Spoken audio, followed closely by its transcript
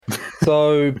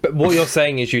So, but what you're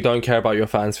saying is you don't care about your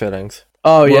fans' feelings.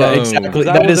 Oh yeah, Whoa. exactly.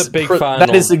 That was a big fan That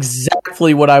of- is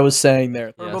exactly what I was saying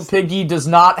there. Turbo Yes. Piggy does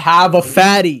not have a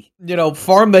fatty. You know,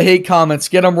 farm the hate comments,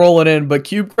 get them rolling in. But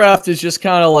CubeCraft is just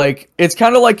kind of like, it's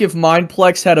kind of like if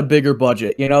Mindplex had a bigger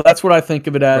budget. You know, that's what I think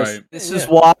of it as. Right. This is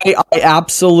why I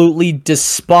absolutely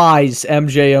despise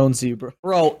MJ Own Zebra.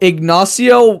 Bro,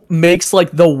 Ignacio makes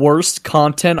like the worst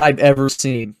content I've ever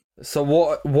seen. So,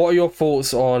 what are your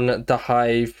thoughts on the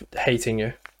Hive hating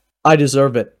you? I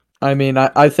deserve it. I mean,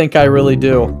 I think I really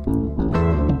do.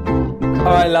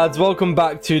 Alright lads, welcome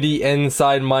back to the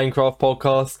Inside Minecraft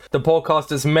podcast. The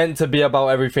podcast is meant to be about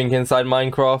everything inside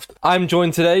Minecraft. I'm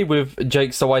joined today with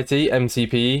Jake Sawiti,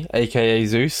 MCPE, aka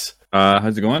Zeus.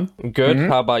 How's it going? Good,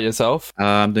 how about yourself?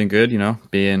 I'm doing good, you know,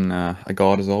 being a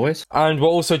god as always. And we're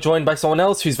also joined by someone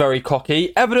else who's very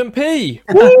cocky, Evident P!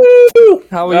 Woo!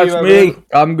 How are That's you, me. Evident?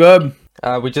 I'm good.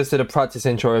 We just did a practice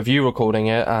intro of you recording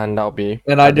it, and that'll be...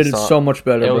 And I at the did it start. so much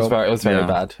better, It was bro. very Yeah.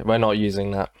 bad. We're not using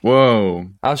that. Whoa.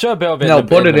 I'll show a bit of it. No, in the,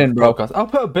 put it the in, bro. podcast. I'll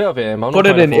put a bit of it in. I'm not Put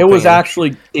it putting in. a It full was thing in.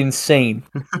 actually insane.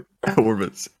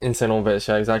 Orbits. Insane orbits,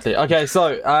 yeah, exactly. Okay,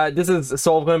 so this is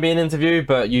sort of going to be an interview,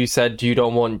 but you said you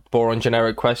don't want boring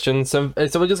generic questions, so we're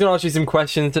just going to ask you some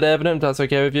questions today, Evident, if that's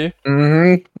okay with you.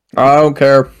 Mm-hmm. I don't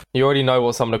care. You already know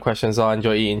what some of the questions are, and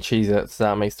you're eating Cheez-Its, so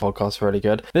that makes the podcast really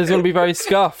good. This is going to be very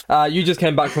scuffed. You just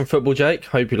came back from football, Jake.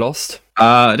 Hope you lost.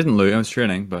 I didn't lose. I was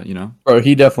training, but you know. Bro,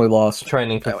 he definitely lost.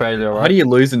 Training for failure, How right? do you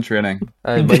lose in training?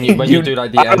 And when you do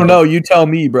like the I don't end know. You tell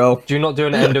me, bro. do you not do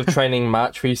an end of training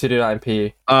match? We used to do that in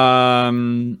PE.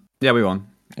 Yeah, we won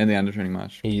in the end of training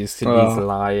match. He's Oh.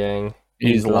 lying.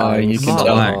 He's lying. You I'm can not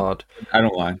tell. lying. Hard. I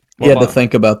don't lie. You had to about-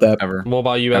 think about that. Ever. What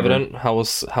about you, Ever. Evident? How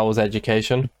was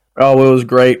education? Oh, it was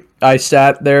great. I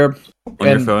sat there On your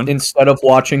and phone? instead of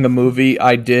watching a movie,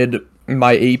 I did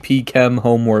my AP Chem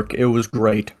homework. It was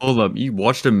great. Hold up. You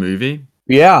watched a movie?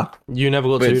 Yeah. You never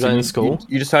got to do so that in you- school?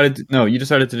 You decided to, no, you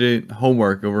decided to do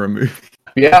homework over a movie.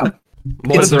 Yeah.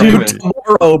 What was It's the due movie?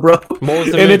 tomorrow, bro. What was the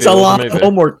And movie? it's a What was lot the of movie?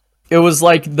 homework. It was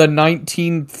like the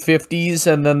 1950s,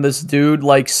 and then this dude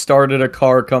like started a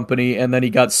car company, and then he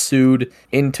got sued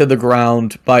into the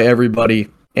ground by everybody.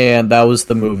 And that was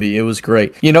the movie. It was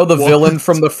great. You know the villain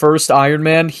from the first Iron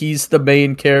Man? He's the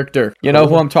main character. You know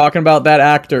who I'm talking about? That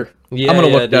actor. Yeah, I'm gonna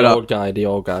yeah, look that the up.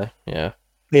 old guy. Yeah.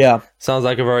 Yeah. Sounds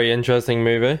like a very interesting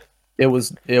movie. It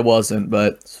wasn't,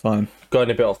 but it's fine.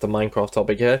 Going a bit off the Minecraft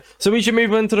topic here. So we should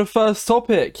move into the first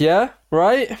topic, yeah?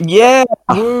 Right? Yeah.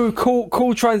 Woo,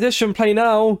 cool transition, play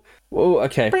now. Whoa,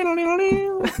 okay.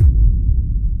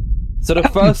 So the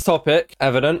first topic,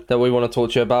 Evident, that we want to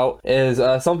talk to you about is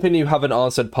something you haven't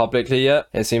answered publicly yet.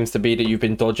 It seems to be that you've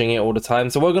been dodging it all the time.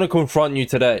 So we're going to confront you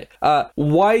today.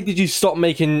 Why did you stop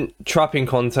making trapping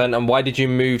content, and why did you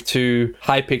move to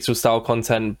Hypixel style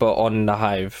content but on the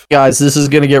Hive? Guys, this is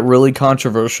going to get really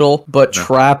controversial, but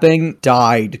trapping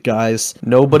died, guys.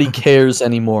 Nobody cares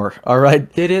anymore, all right?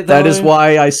 Did it, That is though?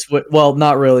 why I well,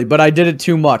 not really, but I did it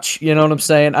too much. You know what I'm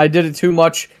saying? I did it too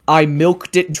much. I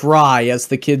milked it dry, as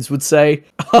the kids would say.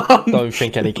 Don't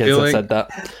think any kids have Feeling- said that.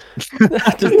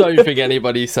 Just don't think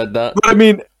anybody said that. But I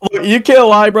mean, look, you can't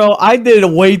lie, bro. I did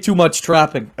way too much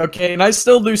trapping, okay? And I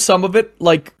still do some of it.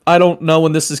 Like, I don't know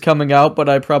when this is coming out, but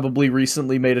I probably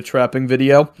recently made a trapping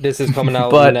video. This is coming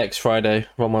out But- next Friday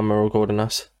when we're recording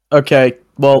this. Okay,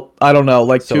 well, I don't know.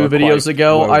 Like So two we're videos quite-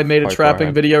 ago, we're I made a quite trapping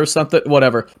far video or something.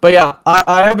 Whatever. But yeah,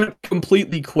 I haven't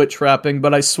completely quit trapping,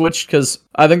 but I switched because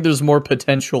I think there's more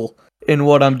potential in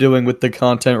what I'm doing with the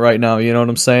content right now. You know what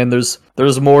I'm saying? There's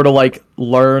more to like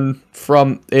learn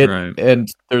from it, Right. and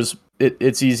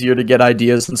it's easier to get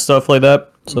ideas and stuff like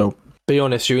that. So Be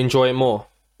honest, you enjoy it more.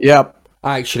 yeah,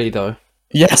 Actually, though.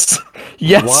 yes,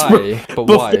 yes. Why? But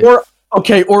why? Before,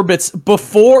 okay, Orbits.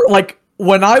 Before, like,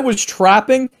 when I was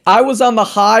trapping, I was on the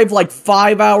Hive like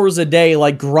 5 hours a day,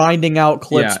 like grinding out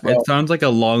clips, Yeah, bro. it sounds like a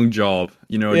long job.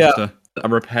 You know, Yeah. just a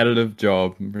repetitive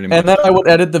job, pretty much. And then I would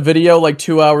edit the video like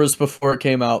 2 hours before it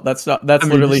came out. That's I mean,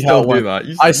 literally you how still it went. do that.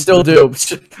 You I still do,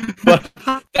 but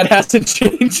that hasn't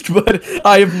changed. But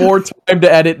I have more time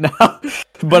to edit now.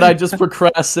 But I just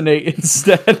procrastinate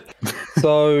instead.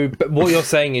 So, but what you're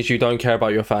saying is you don't care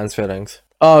about your fans' feelings.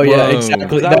 Oh yeah, Whoa.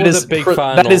 exactly. That was a big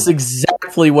fan That of- is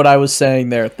exactly what I was saying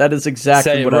there. That is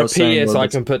exactly Say, what I was repeat saying. it so I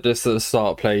Lorenz. can put this to the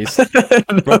start, please. No,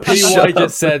 Repeat what I shut up.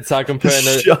 just said so I can put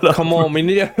in Shut a... up. Come on, we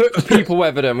need to hook people,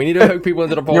 Evident. We need to hook people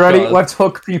into the podcast. You ready? Let's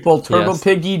hook people. Turbo Yes.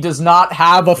 Piggy does not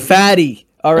have a fatty.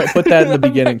 All right, put that in the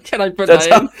beginning. Can I put That's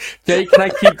that in? Jake, can I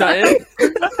keep that in?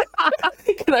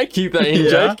 Can I keep that in,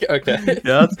 Yeah. Jake? Okay.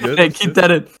 Yeah, that's good. Hey, keep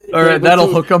that in. All Yeah, right, that'll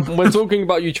we're hook them. We're talking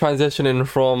about you transitioning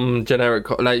from generic,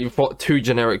 like you've got to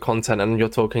generic content, and you're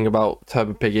talking about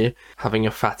Turbo Piggy having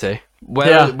a fatty.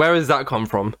 Where has that come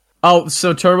from? Oh,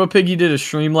 so Turbo Piggy did a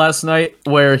stream last night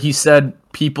where he said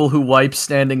people who wipe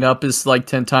standing up is like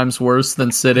 10 times worse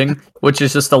than sitting, which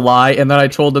is just a lie. And then I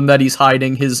told him that he's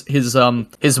hiding his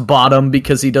bottom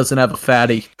because he doesn't have a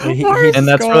fatty, and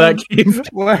that's where that came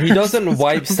from. He doesn't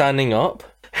wipe standing up.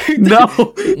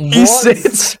 No, he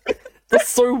sits That's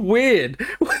so weird.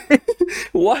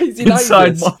 Why is he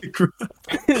inside like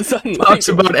this? Minecraft. Talks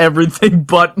about everything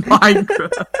but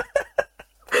Minecraft.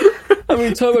 I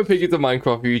mean, Turbo Pig is a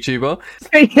Minecraft YouTuber.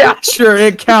 Yeah, sure,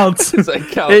 it counts. It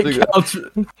counts. It counts.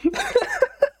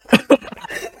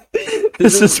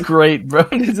 This is great, bro.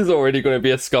 This is already going to be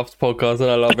a scuffed podcast,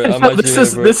 and I love it.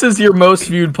 This is your most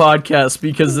viewed podcast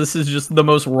because this is just the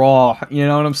most raw. You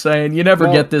know what I'm saying? You never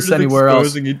get this anywhere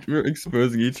else. We're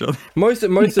exposing each other. Most of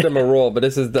them are raw, but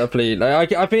this is definitely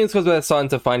like I think it's because we're starting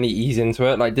to finally ease into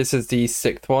it. Like this is the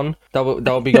 6th one that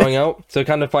will be going out, so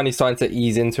kind of finally starting to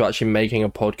ease into actually making a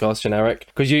podcast generic.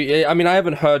 Because I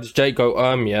haven't heard Jake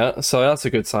go yet, so that's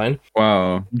a good sign.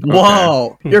 Wow.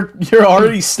 Whoa, you're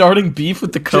already starting beef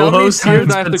with the co-host here.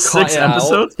 It's been 6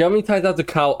 episodes. You know how many times I have to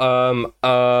count? Well,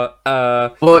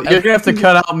 you're gonna have to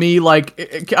cut out me.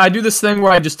 Like, I do this thing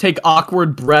where I just take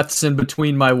awkward breaths in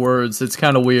between my words. It's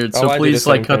kind of weird. So please,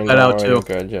 like, cut that out too.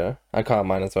 Good, yeah. I can't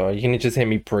mine as well. You can just hear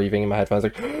me breathing in my headphones,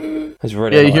 like. It's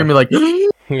really you hear me like.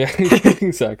 Yeah,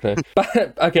 exactly.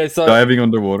 Okay, so diving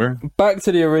underwater. Back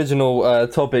to the original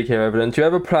topic here, Evident. Do you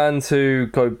ever plan to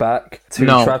go back to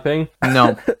trapping?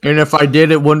 No. And if I did,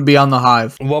 it wouldn't be on the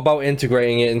Hive. What about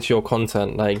integrating it into your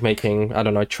content, like making, I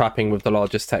don't know, trapping with the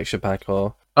largest texture pack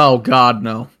or? Oh God,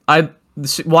 no.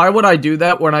 Why would I do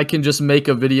that when I can just make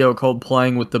a video called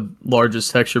playing with the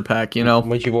largest texture pack? You know,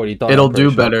 which you've already done. It'll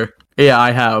do better. Yeah,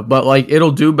 I have, but like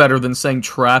it'll do better than saying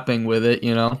trapping with it.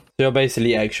 You know. So you're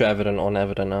basically extra Evident on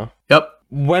Evident now. Yep.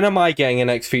 When am I getting a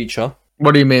next feature?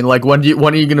 What do you mean? Like, when are you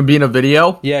going to be in a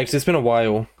video? Yeah, because it's been a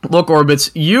while. Look, Orbits,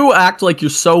 you act like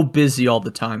you're so busy all the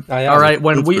time. I am. All right?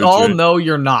 When we all know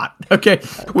you're not. Okay?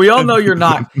 We all know you're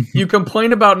not. You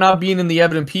complain about not being in the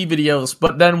Evident P videos,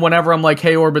 but then whenever I'm like,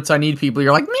 hey, Orbits, I need people,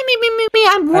 you're like, me,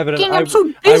 I'm working, I'm so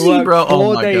busy, I work bro.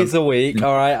 4 days a week,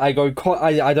 all right? I go,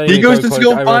 I don't even He goes to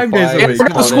school 5 days a week. He goes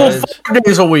to school 4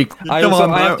 days a week. I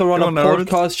have to run a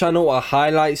podcast channel, a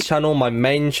highlights channel, my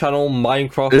main channel,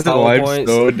 Minecraft, PowerPoints.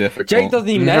 So difficult. Jake doesn't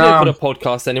even edit for the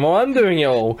podcast anymore. I'm doing it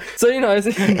all. So, you know, it's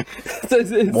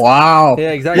wow.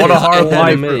 Yeah, exactly. What a hard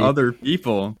life for other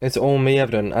people. It's all me,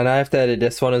 Evident. And I have to edit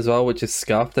this one as well, which is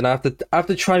scuffed. And I have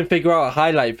to try and figure out a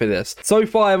highlight for this. So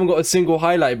far, I haven't got a single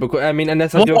highlight, because, I mean,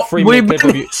 unless I do a 3-minute clip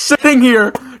of you. Sitting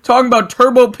here talking about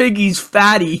Turbo Piggy's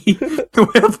fatty.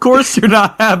 Of course you're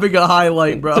not having a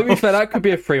highlight, bro. To be fair, that could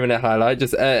be a 3-minute highlight.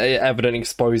 Just Evident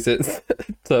expose it.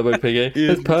 Turbo Piggy.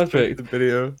 It's perfect. The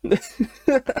video.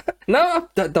 No,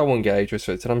 that won't get age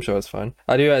restricted. I'm sure it's fine.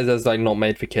 I do it as like not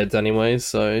made for kids anyways,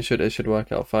 so it should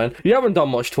work out fine. You haven't done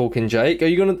much talking, Jake. Are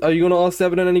you gonna ask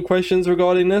Evident any questions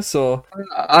regarding this, or?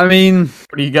 I mean,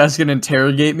 are you guys gonna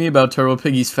interrogate me about Turbo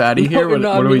Piggy's fatty here? What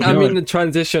are we doing? I mean the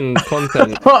transition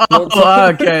content.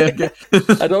 Okay.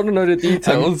 I don't know the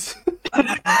details.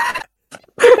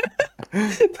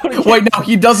 Wait, no,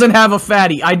 he doesn't have a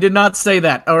fatty. I did not say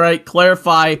that. All right,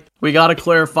 clarify. We gotta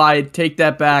clarify. Take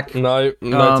that back. No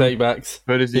take backs.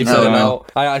 What does he said know?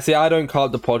 Out. I see. I don't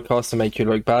cut the podcast to make you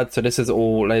look bad. So this is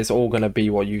all. It's all gonna be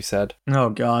what you said. Oh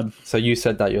God. So you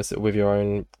said that with your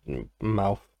own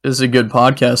mouth. This is a good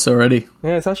podcast already.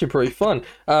 Yeah, it's actually pretty fun.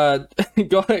 Go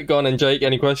on, and Jake,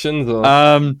 any questions? Or?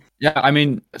 Yeah, I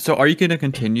mean, so are you gonna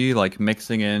continue like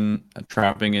mixing in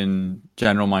trapping and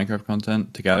general Minecraft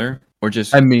content together, or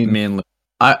just mainly?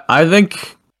 I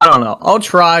think I don't know. I'll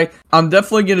try. I'm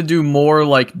definitely gonna do more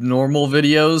like normal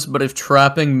videos, but if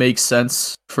trapping makes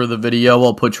sense for the video,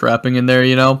 I'll put trapping in there.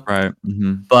 You know, right?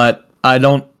 Mm-hmm. But I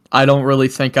don't really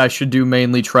think I should do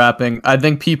mainly trapping. I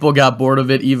think people got bored of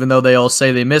it, even though they all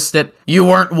say they missed it. You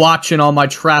weren't watching all my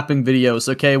trapping videos,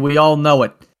 okay? We all know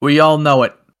it.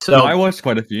 So no, I watched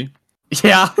quite a few.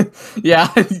 Yeah.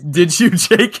 Did you,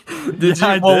 Jake? Did you?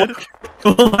 I did.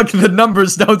 Well, look, the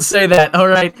numbers don't say that. All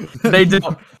right, they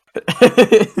don't.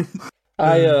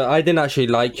 I didn't actually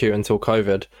like you until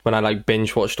COVID, when I like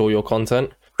binge watched all your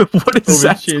content. What is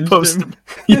that supposed to be?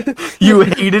 You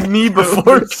hated me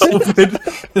before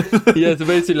COVID. Yeah, so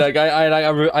basically, like,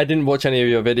 I didn't watch any of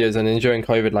your videos, and then during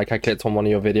COVID, like, I clicked on one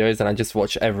of your videos, and I just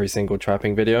watched every single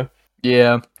trapping video.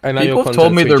 Yeah, and people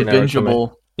told me they're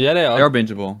bingeable. Yeah, they are. They are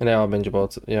bingeable. They are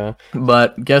bingeable, yeah.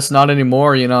 But guess not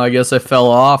anymore, you know, I guess I fell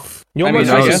off. Your most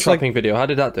recent trapping video, how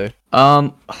did that do?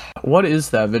 What is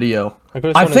that video?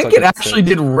 I think it actually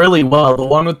did really well. The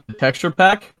one with the texture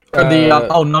pack? Or the,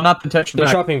 no, not the texture pack.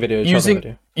 The trapping video.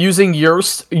 using your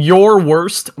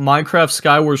worst Minecraft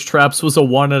Skywars traps was a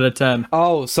 1 out of 10.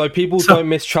 Oh, so people don't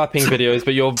miss trapping videos,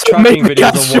 but your trapping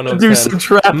videos are 1 of 10. Some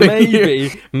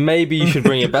trapping Maybe you should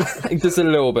bring it back just a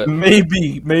little bit.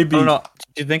 Maybe. I don't know.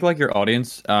 Do you think like your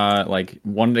audience like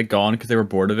wanted it gone because they were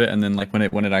bored of it, and then like when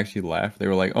it actually left, they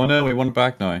were like, "Oh no, we want it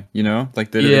back now." You know,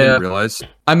 like they didn't realize.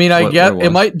 I mean, I get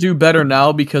it might do better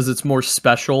now because it's more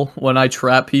special when I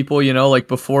trap people. You know, like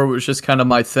before it was just kind of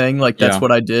my thing, like that's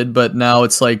what I did. But now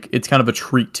it's like it's kind of a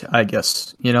treat, I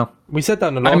guess. You know. We said that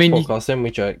in the last podcast, didn't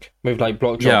we, Jake? With like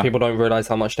block drop, people don't realize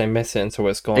how much they miss it until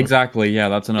it's gone. Exactly. Yeah,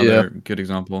 that's another good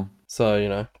example. So you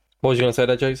know, what was you gonna say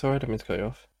there, Jake? Sorry, I didn't mean to cut you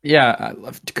off. Yeah,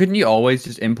 couldn't you always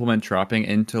just implement trapping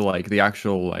into like the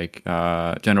actual like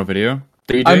general video?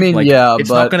 I mean, like, it's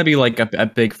but not going to be like a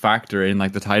big factor in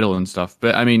like the title and stuff,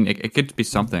 but I mean, it could be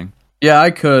something. Yeah, I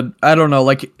could. I don't know.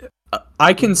 Like,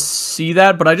 I can see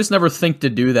that, but I just never think to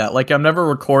do that. Like, I'm never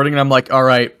recording, and I'm like, all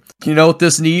right, you know what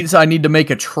this needs? I need to make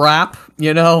a trap.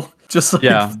 You know, just like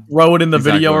throw it in the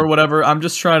video or whatever. I'm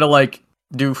just trying to like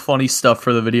do funny stuff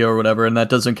for the video or whatever, and that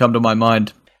doesn't come to my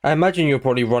mind. I imagine you're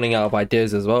probably running out of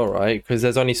ideas as well, right? Because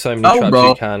there's only so many traps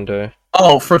you can do.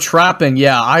 Oh, for trapping,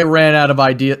 yeah, I ran out of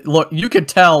ideas. Look, you could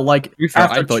tell, like,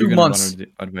 after 2 months...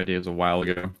 I thought ideas a while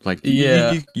ago. Like,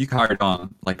 you carried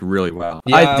on, like, really well.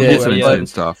 Yeah, I did, and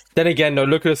stuff. Then again, no,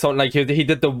 look at the song, like, he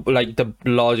did the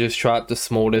largest trap, the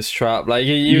smallest trap. Like,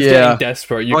 he was getting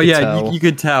desperate, you could tell. You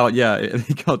could tell, yeah.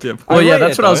 He got it. Well, yeah,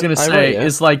 that's what I was going to say,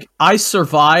 is, like, I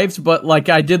survived, but, like,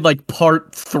 I did, like,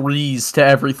 part 3s to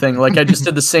everything. Like, I just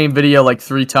did the same video, like,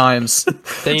 3 times.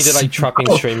 Then you did, like, trapping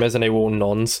streamers, and they were all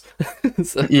nons.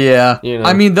 So, yeah, you know.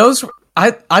 I mean those.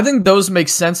 I think those make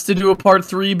sense to do a part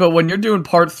 3, but when you're doing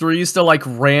part 3s to like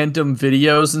random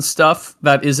videos and stuff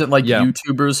that isn't like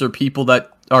YouTubers or people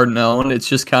that are known, it's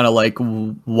just kind of like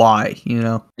why, you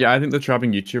know? Yeah, I think the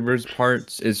trapping YouTubers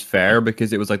parts is fair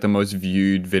because it was like the most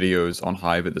viewed videos on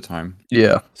Hive at the time.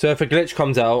 Yeah. So if a glitch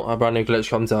comes out, a brand new glitch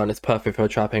comes out, and it's perfect for a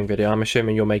trapping video, I'm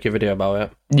assuming you'll make a video about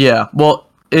it. Yeah. Well.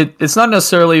 It's not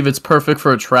necessarily if it's perfect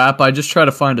for a trap. I just try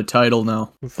to find a title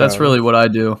now. That's really what I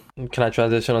do. Can I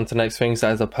transition on to next things?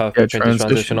 That is a perfect thing to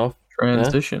transition off.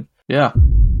 Transition. Yeah.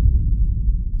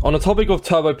 On the topic of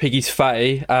Turbo Piggy's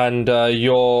fatty and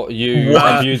you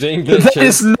abusing glitches. That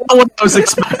is not what I was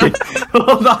expecting.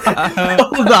 Hold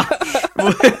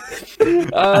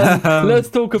on. Let's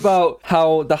talk about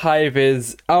how the Hive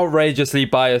is outrageously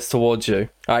biased towards you.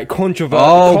 All right,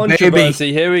 controversy.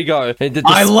 Baby. Here we go.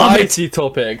 I love spicy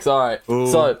topics. All right. Ooh.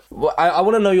 So I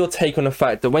want to know your take on the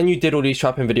fact that when you did all these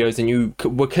trapping videos and you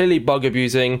were clearly bug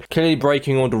abusing, clearly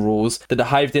breaking all the rules, that the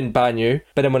Hive didn't ban you.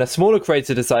 But then when a smaller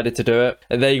creator decided to do it,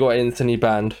 they got instantly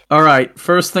banned. All right.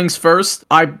 First things first.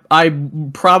 I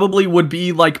probably would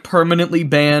be like permanently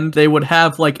banned. They would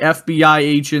have like FBI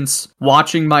agents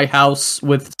watching my house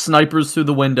with snipers through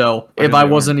the window if I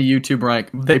wasn't a YouTube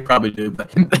rank. They probably do, but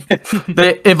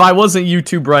if I wasn't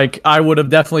YouTube rank, I would have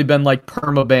definitely been like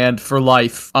perma-banned for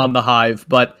life on the Hive.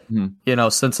 But, you know,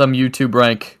 since I'm YouTube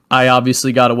rank, I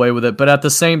obviously got away with it. But at the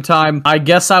same time, I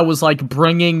guess I was like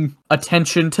bringing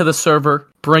attention to the server,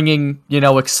 bringing, you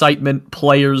know, excitement,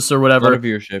 players or whatever. A lot of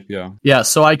viewership, yeah. Yeah,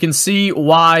 so I can see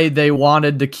why they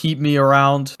wanted to keep me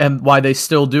around and why they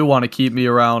still do want to keep me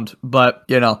around. But,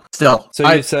 you know, still. So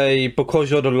you say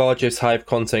because you're the largest Hive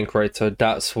content creator,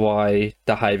 that's why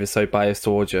the Hive is so biased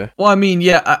towards you? Well, I mean,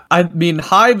 yeah, I mean,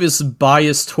 Hive is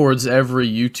biased towards every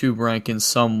YouTube rank in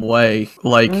some way.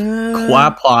 Like,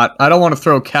 Quapot. I don't want to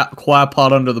throw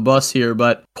Quapot under the bus here,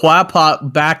 but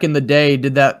Quapot back in the day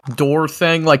did that door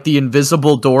thing, like the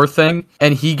invisible door thing,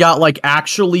 and he got like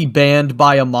actually banned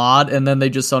by a mod, and then they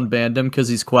just unbanned him because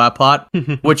he's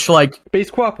Quapot, which like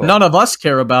none of us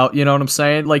care about, you know what I'm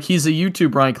saying? Like he's a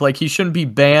YouTube rank, like he shouldn't be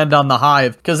banned on the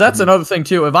Hive, because that's another thing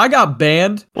too. If I got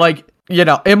banned, like, you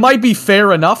know, it might be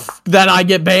fair enough that I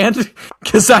get banned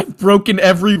because I've broken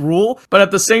every rule, but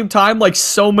at the same time, like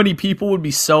so many people would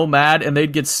be so mad and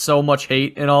they'd get so much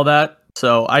hate and all that.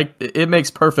 So it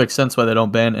makes perfect sense why they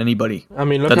don't ban anybody. I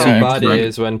mean, look how bad it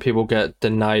is when people get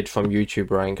denied from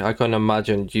YouTube rank. I can't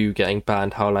imagine you getting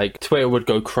banned, how like Twitter would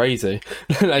go crazy.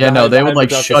 Like, yeah, no, they would like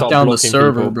shut down the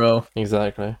server, bro.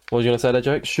 Exactly. What was you gonna say there,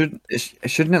 Jake? Shouldn't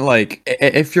it, like,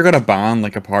 if you're gonna ban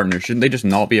like a partner, shouldn't they just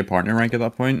not be a partner rank at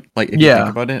that point? Like, if you think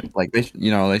about it, like they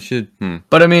should.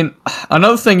 But I mean,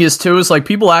 another thing is too is like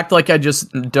people act like I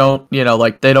just don't, you know,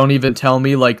 like they don't even tell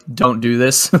me like don't do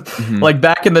this. Like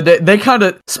back in the day, they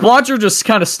Splodger just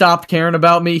kind of stopped caring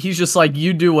about me. He's just like,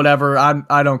 you do whatever.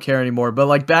 I don't care anymore. But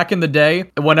like back in the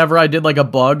day, whenever I did like a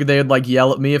bug, they would like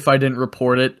yell at me if I didn't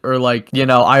report it, or like, you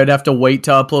know, I would have to wait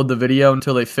to upload the video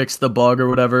until they fixed the bug or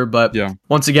whatever. But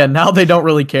once again, now they don't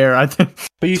really care. I think.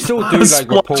 But you still do like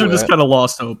report it. Just kind of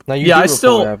lost hope. No, I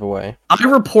still either way. I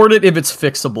report it if it's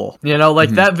fixable. You know,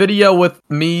 like that video with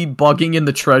me bugging in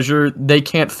the treasure, they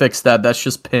can't fix that. That's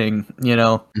just ping. You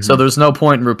know, so there's no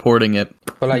point in reporting it.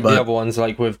 But like the other ones,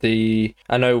 like with the,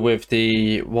 I know with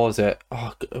the, what was it?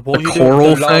 Oh, what the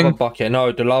coral the thing? lava bucket.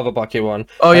 No, the lava bucket one.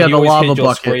 Oh yeah, the lava hid your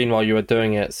bucket. Screen while you were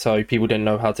doing it, so people didn't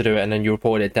know how to do it, and then you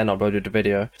reported it, then uploaded the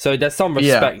video. So there's some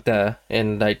respect there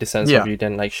in like the sense of you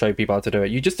didn't like show people how to do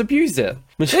it. You just abused it.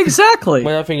 Exactly.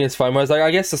 Well, I think it's fine. Whereas like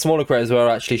I guess the smaller creators were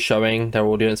actually showing their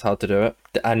audience how to do it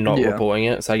and not reporting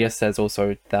it. So I guess there's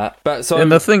also that. But so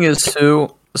and the thing is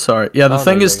too. Sorry. Yeah, the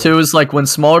thing is too is like when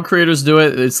smaller creators do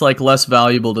it, it's like less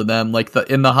valuable to them. Like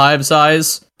in the Hive's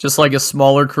eyes, just like a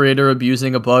smaller creator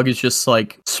abusing a bug is just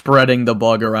like spreading the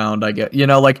bug around, I get. You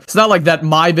know, like it's not like that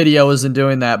my video isn't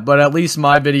doing that, but at least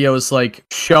my video is like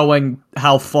showing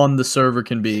how fun the server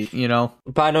can be, you know?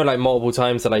 But I know like multiple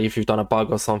times that like if you've done a bug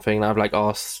or something, I've like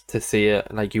asked to see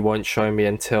it, like you won't show me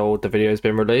until the video has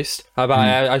been released. But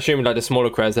I assume like the smaller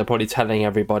creators, they're probably telling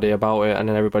everybody about it, and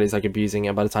then everybody's like abusing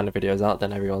it. By the time the video's out,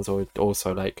 then everyone's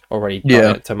also like already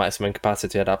done it to maximum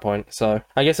capacity at that point. So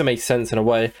I guess it makes sense in a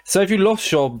way. So if you lost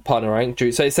your partner rank,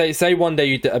 say one day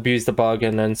you abused the bug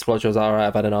and then Splodger was like, alright,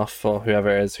 I've had enough, or whoever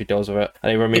it is who deals with it, and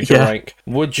they removed your rank,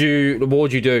 what would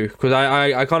you do? Because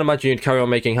I can't imagine you'd carry on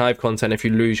making Hive content if you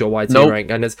lose your YT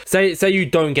rank. And say you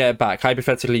don't get it back,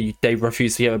 hypothetically they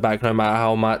refuse to get it back no matter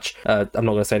how much I'm not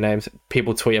going to say names,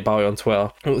 people tweet about it on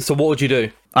Twitter. So what would you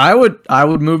do? I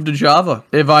would move to Java.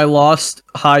 If I lost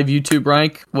Hive YouTube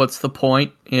rank, what's the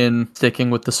point in sticking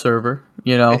with the server?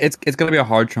 You know, it's gonna be a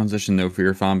hard transition though for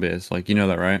your fan base. Like, you know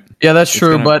that, right? Yeah, that's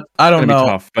true. But I don't know.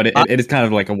 Be tough, but it is kind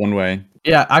of like a one way.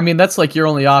 Yeah, I mean that's like your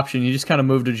only option. You just kind of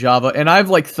move to Java, and I've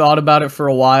like thought about it for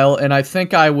a while, and I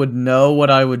think I would know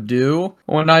what I would do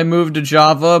when I moved to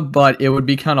Java, but it would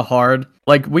be kind of hard.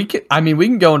 Like we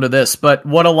can go into this, but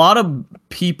what a lot of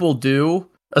people do,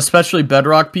 especially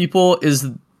Bedrock people, is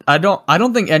I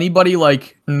don't think anybody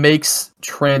like makes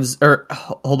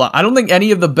I don't think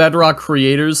any of the Bedrock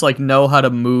creators like know how to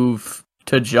move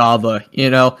to Java, you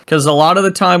know? Because a lot of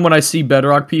the time when I see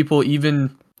Bedrock people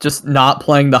even just not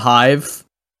playing the Hive,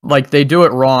 like they do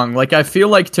it wrong. Like I feel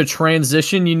like to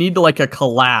transition, you need like a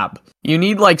collab. You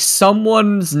need like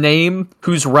someone's name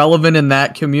who's relevant in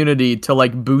that community to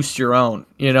like boost your own.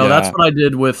 You know, that's what I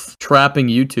did with trapping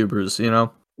YouTubers, you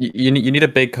know? You need a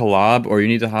big collab, or you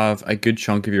need to have a good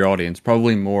chunk of your audience,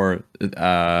 probably more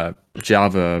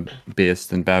Java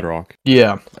based than Bedrock.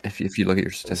 Yeah, if you look at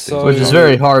your statistics, which is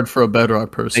very hard for a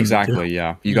Bedrock person. Exactly.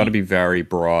 Yeah, you got to be very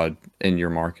broad in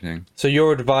your marketing. So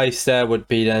your advice there would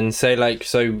be then say like,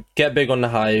 so get big on the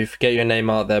Hive, get your name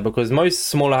out there, because most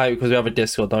smaller Hive, because we have a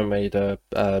Discord, don't we? The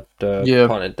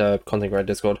content creator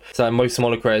Discord. So most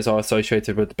smaller creators are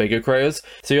associated with the bigger creators.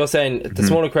 So you're saying the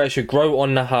smaller creators should grow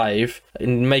on the Hive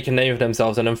and make a name for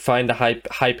themselves, and then find a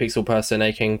Hypixel person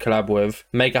they can collab with,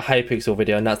 make a Hypixel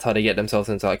video, and that's how they get themselves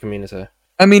into that community.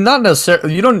 I mean, not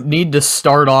necessarily. You don't need to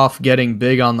start off getting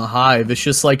big on the Hive. It's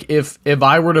just like if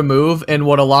I were to move, and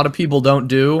what a lot of people don't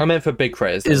do. I meant for big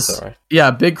creators.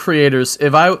 Big creators.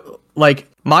 If I like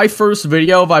my first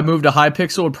video, if I moved to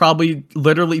Hypixel, would probably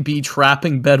literally be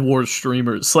trapping Bed Wars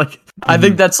streamers. Like I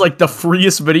think that's like the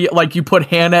freest video. Like you put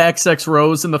Hannah XX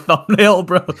Rose in the thumbnail,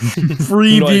 bro.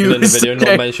 Free not views. Even in the video,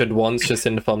 not mentioned once, just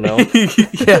in the thumbnail.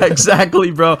 Yeah,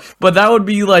 exactly, bro. But that would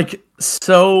be like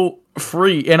so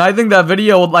free, and I think that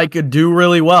video would like do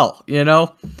really well, you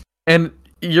know? And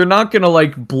you're not gonna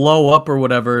like blow up or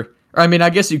whatever. I mean, I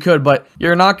guess you could, but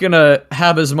you're not gonna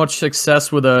have as much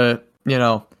success with a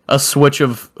switch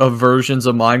of versions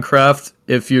of Minecraft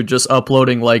if you're just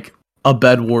uploading like a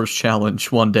Bed Wars challenge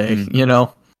one day, you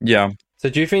know? Yeah. So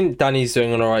do you think Danny's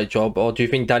doing an alright job, or do you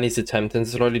think Danny's attempting to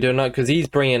slowly doing that? Because he's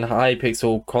bringing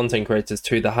Hypixel content creators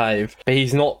to the Hive, but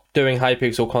he's not doing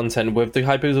Hypixel content with the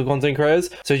Hypixel content creators.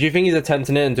 So do you think he's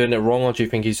attempting it and doing it wrong, or do you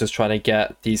think he's just trying to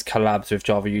get these collabs with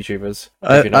Java YouTubers?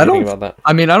 I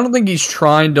don't think he's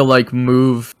trying to like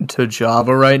move to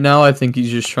Java right now. I think he's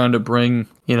just trying to bring,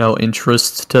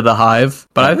 interest to the Hive.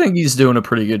 But I think he's doing a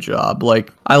pretty good job.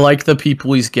 Like, I like the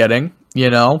people he's getting,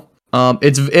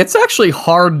 it's actually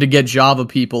hard to get Java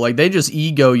people. Like they just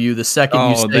ego you the second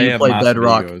you say you play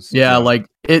Bedrock. Yeah, like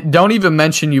don't even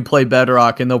mention you play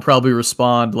Bedrock, and they'll probably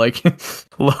respond like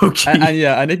low key.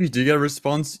 And if you do get a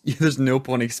response, there's no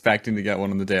point expecting to get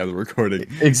one on the day of the recording.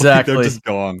 Exactly, They're just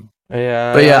gone.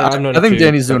 Yeah, But yeah, I think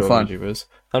Danny's doing fine. YouTubers.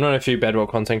 I've known a few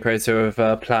Bedrock content creators who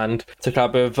have planned to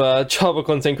collab with Java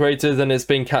content creators, and it's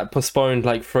been postponed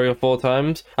like 3 or 4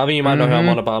 times. I mean, you might know who I'm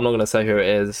on about. I'm not going to say who it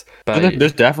is, but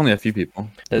there's definitely a few people.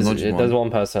 There's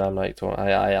one person I'm like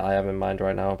I have in mind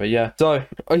right now. But yeah, so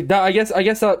I guess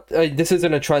that this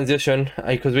isn't a transition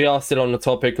because we are still on the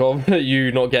topic of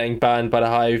you not getting banned by the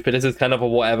Hive, but this is kind of a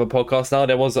whatever podcast now.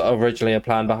 There was originally a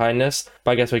plan behind this,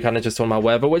 but I guess we kind of just talking about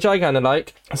whatever, which I kind of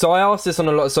like. So I asked this on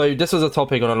a lot. So this was a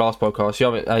topic on the last podcast. You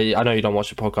haven't. I know you don't watch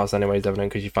the podcast anyways, Evan,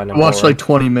 because you find them boring. Watch like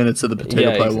 20 minutes of the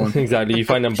potato pie one. Exactly. You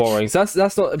find them boring. So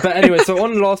that's not. But anyway, so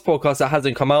on the last podcast that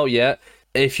hasn't come out yet,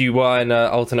 if you were in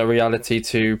an alternate reality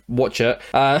to watch it,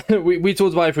 we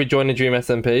talked about if we join the Dream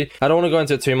SMP. I don't want to go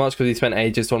into it too much because we spent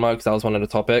ages talking about it because that was one of the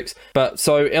topics. But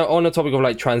so on the topic of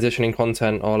like transitioning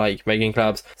content or like making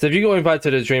collabs, so if you got invited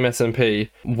to the Dream SMP,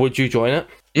 would you join it?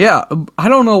 Yeah, I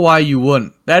don't know why you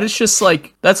wouldn't. That is just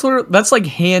like that's like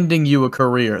handing you a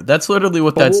career. That's literally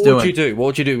what that's doing. What would you do? What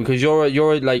would you do? Because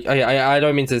you're like I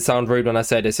don't mean to sound rude when I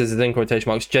say this. This is in quotation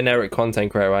marks generic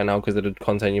content creator right now because of the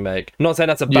content you make. I'm not saying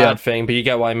that's a bad thing, but you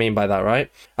get what I mean by that, right?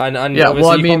 And yeah,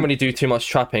 obviously you can't really do too much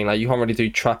trapping. Like you can't really do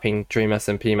trapping Dream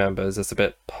SMP members. It's a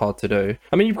bit hard to do.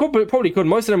 I mean, you probably could.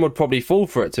 Most of them would probably fall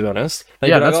for it, to be honest. Like,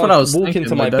 yeah, that's what I was walk thinking.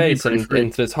 Into my base and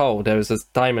into this hole. There was this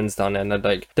diamonds down there, and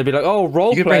they'd be like, oh,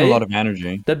 role play. Bring a lot of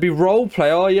energy. There'd be role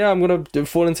play. Oh yeah, I'm gonna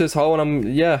fall into this hole, and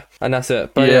and that's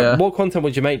it. But yeah, what content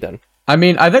would you make then? I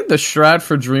mean, I think the strat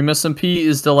for Dream SMP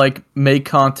is to like make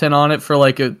content on it for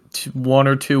like 1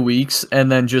 or 2 weeks,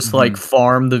 and then just like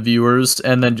farm the viewers,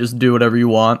 and then just do whatever you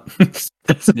want.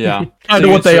 Yeah, kind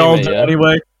of what they all do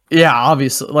anyway. Yeah,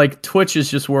 obviously, like Twitch is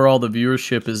just where all the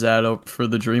viewership is at for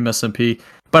the Dream SMP.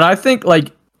 But I think like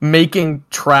making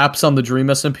traps on the Dream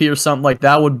SMP or something like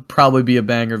that would probably be a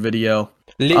banger video.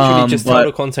 Literally just tell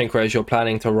the content creators you're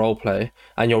planning to roleplay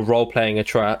and you're role-playing a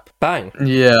trap. Bang.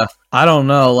 Yeah, I don't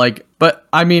know. But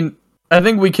I mean, I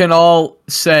think we can all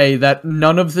say that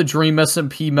none of the Dream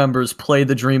SMP members play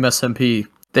the Dream SMP.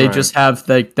 They just have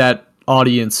like that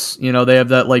audience, they have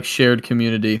that like shared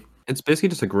community. It's basically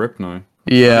just a grip now.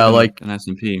 Yeah, like an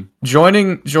SMP.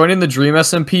 Joining the Dream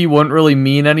SMP wouldn't really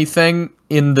mean anything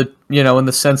in the in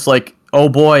the sense like, oh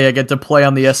boy, I get to play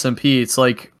on the SMP. It's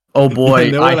like, oh boy,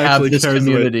 no I have this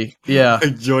community. Yeah.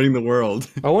 Like joining the world.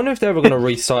 I wonder if they're ever going to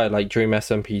restart like Dream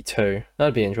SMP 2.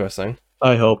 That'd be interesting.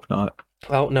 I hope not.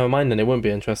 Oh, no, mind then. It wouldn't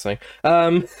be interesting.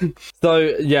 So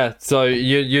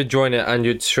you'd join it and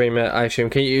you'd stream it, I assume.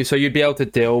 So you'd be able to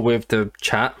deal with the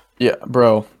chat? Yeah,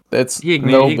 bro. It's he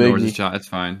no ignores biggie. The chat. It's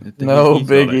fine. No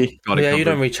biggie. Yeah, you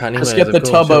don't reach chat anyways. Just get the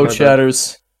Tubbo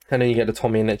chatters. And then you get the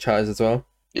Tommy in it chatters as well.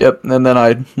 Yep, and then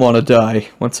I'd want to die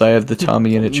once I have the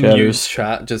Tommy in it chatters. Use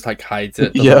chat, just like hides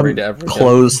it. Doesn't read it ever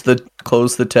again.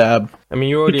 Close the tab. I mean,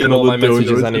 you already ignore my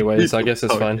messages anyway, so I guess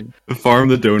it's fine. Farm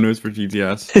the donors for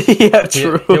GTS. Yeah,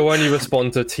 true. He'll only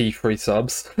respond to T3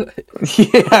 subs.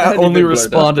 Yeah, only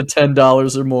respond to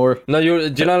 $10 or more. No,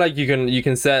 do you know like you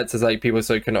can set it to like people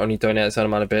so you can only donate a certain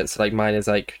amount of bits. Like mine is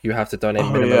like you have to donate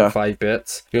minimum 5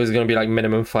 bits. Yours is gonna be like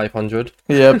minimum 500.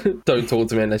 Yep. Don't talk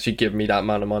to me unless you give me that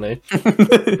amount of money.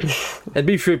 It'd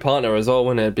be through partner as well,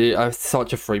 wouldn't it? It'd be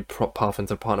such a free path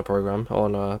into partner program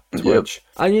on Twitch. Yep.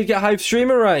 And you'd get Hive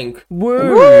streamer rank.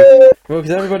 Woo! Well, because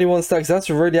everybody wants that. Because that's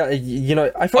really, I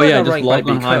feel like that rank might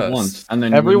be cursed. Once, and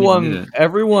then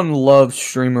everyone loves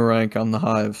streamer rank on the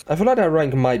Hive. I feel like that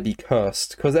rank might be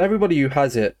cursed because everybody who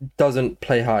has it doesn't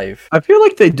play Hive. I feel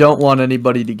like they don't want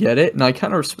anybody to get it, and I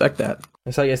kind of respect that.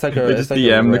 It's like just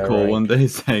DM Nicole one day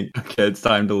saying, "Okay, it's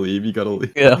time to leave. You gotta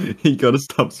leave. Yeah, you gotta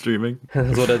stop streaming."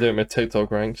 That's what they're doing with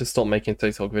TikTok rank. Just stop making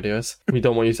TikTok videos. We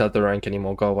don't want you to have the rank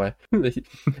anymore. Go away. It's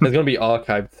gonna be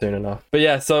archived soon enough. But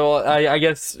yeah, so I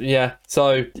guess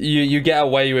So you get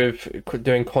away with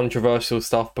doing controversial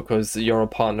stuff because you're a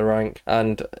partner rank,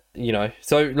 and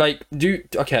So like,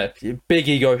 big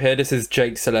ego here. This is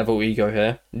Jake's level ego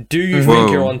here. Do you think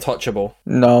you're untouchable?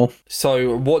 No.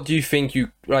 So what do you think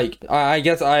you like? I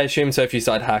guess I assume so. If you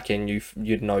started hacking,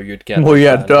 you'd know you'd get. Well,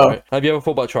 yeah, duh. Right? Have you ever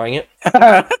thought about trying it?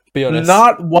 Be honest.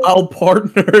 Not while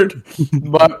partnered,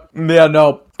 but yeah,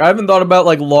 no. I haven't thought about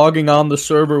like logging on the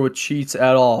server with cheats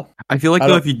at all. I feel like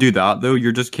though, if you do that though,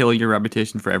 you're just killing your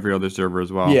reputation for every other server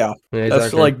as well. Yeah, exactly.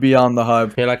 That's like beyond the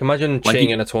Hive. Yeah, like imagine cheating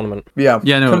in a tournament. Yeah,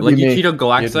 no, like you cheat on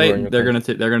Galaxite, they're gonna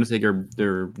take their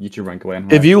YouTube rank away.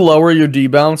 If you lower your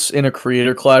debounce in a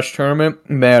creator clash tournament,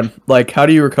 man, like how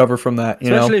do you recover from that?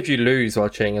 Especially if you lose while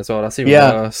cheating as well. That's even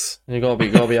worse. You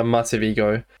gotta be a massive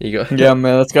ego. Yeah,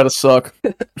 man, that's gotta suck.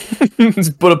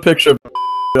 Just put a picture.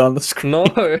 on the screen. No,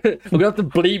 we're gonna have to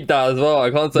bleep that as well.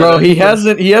 I can't say. Bro, he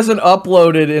hasn't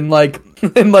uploaded in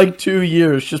like 2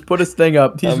 years. Just put his thing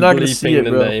up. He's not gonna see it,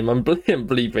 bro. I'm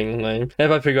bleeping the name.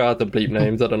 If I figure out how to bleep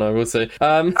names, I don't know. We'll see.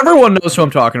 Everyone knows who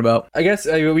I'm talking about. I guess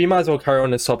we might as well carry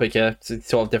on this topic here. It's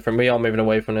sort of different. We are moving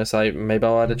away from this. Maybe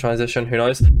I'll add a transition. Who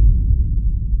knows?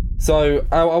 So,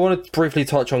 I want to briefly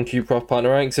touch on CubeCraft partner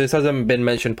rank. So, this hasn't been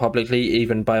mentioned publicly,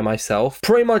 even by myself.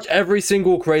 Pretty much every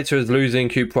single creator is losing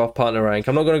CubeCraft partner rank.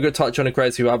 I'm not going to go touch on the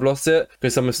creators who have lost it,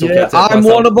 because some have still kept it. I'm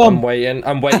one of them.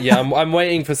 I'm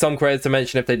waiting for some creators to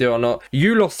mention if they do or not.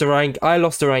 You lost the rank. I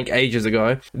lost the rank ages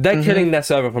ago. They're killing their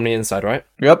server from the inside, right?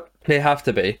 Yep. They have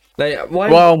to be. Like,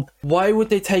 why would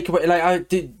they take away? Like,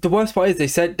 the worst part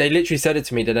is they literally said it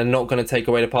to me that they're not going to take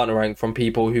away the partner rank from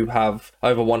people who have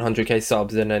over 100k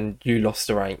subs, and then you lost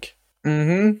the rank.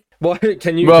 Well,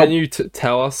 can you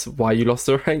tell us why you lost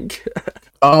the rank?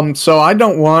 So I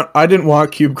didn't want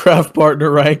CubeCraft partner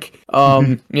rank.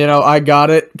 You know, I got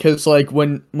it because like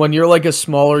when you're like a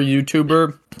smaller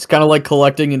YouTuber, it's kind of like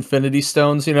collecting infinity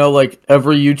stones, you know, like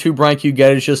every YouTube rank you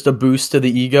get is just a boost to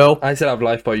the ego. I said I've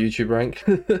life by YouTube rank.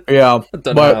 Yeah. I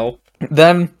don't know how.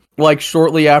 Then like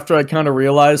shortly after, I kind of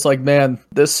realized like, man,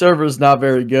 this server's not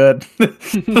very good.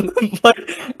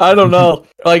 Like, I don't know.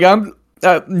 Like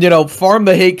you know, farm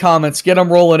the hate comments, get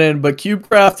them rolling in, but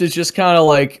CubeCraft is just kind of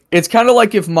like, it's kind of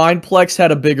like if Mindplex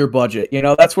had a bigger budget, you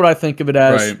know, that's what I think of it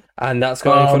as. Right. And that's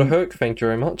going for the hook, thank you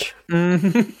very much.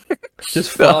 Just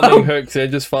farming hooks here,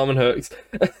 just farming hooks.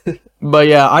 But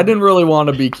yeah, I didn't really want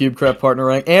to be CubeCraft partner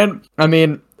rank, and I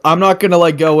mean, I'm not gonna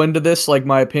like go into this, like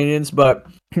my opinions, but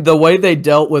the way they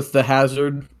dealt with the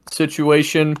hazard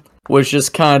situation was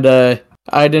just kind of,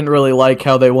 I didn't really like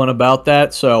how they went about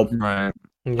that, so... Right.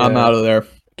 Yeah. I'm out of there.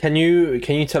 Can you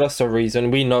tell us the reason?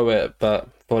 We know it, but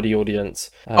for the audience.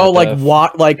 Like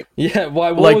what? Like yeah,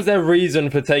 why? What was their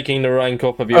reason for taking the rank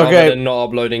off of you other than not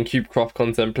uploading CubeCraft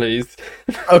content, please?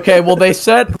 Okay, well they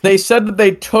said that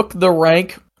they took the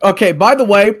rank. Okay, by the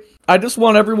way, I just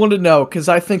want everyone to know, because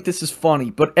I think this is funny,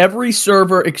 but every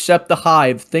server except the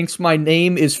Hive thinks my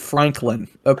name is Franklin.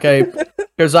 Okay,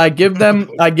 because I give them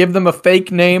a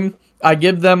fake name. I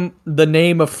give them the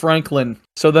name of Franklin,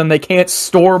 so then they can't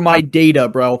store my data,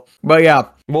 bro. But yeah.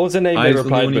 What was the name they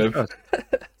replied with?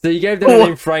 So you gave them the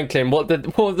name Franklin. What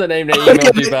was the name they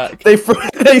emailed you back? They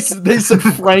said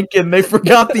Franken. They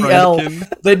forgot the L.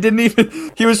 They didn't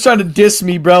even. He was trying to diss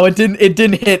me, bro. It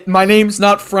didn't hit. My name's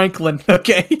not Franklin.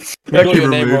 Okay. He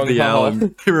removed the L.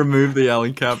 He removed the L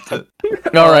and kept it.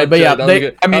 All right, but yeah,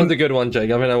 that was a good one,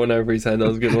 Jake. I mean, I went over his head. That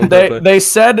was a good one. They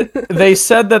said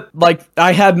that like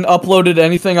I hadn't uploaded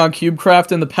anything on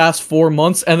CubeCraft in the past 4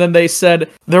 months, and then they said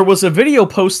there was a video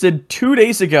posted 2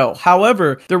 days ago.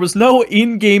 However, there was no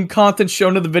in-game content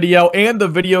shown in the video, and the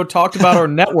video talked about our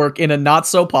network in a not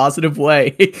so positive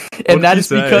way. And that is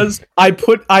because I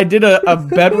did a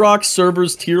Bedrock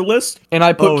servers tier list, and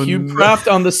I put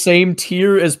CubeCraft on the same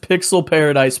tier as Pixel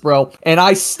Paradise, bro. And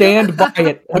I stand by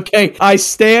it. Okay. I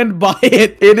stand by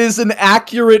it. It is an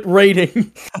accurate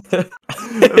rating.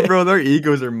 Bro, their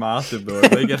egos are massive though.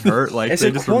 If they get hurt, like it's they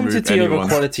a just remove quantity anyone. over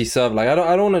quality server. Like I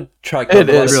don't want to track it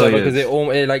is really because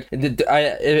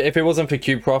if it wasn't for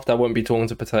CubeCraft, I wouldn't be talking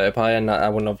to Potato Pie, and I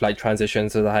wouldn't have like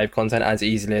transitioned to the Hive content as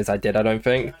easily as I did. I don't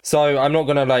think so. I'm not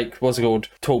gonna like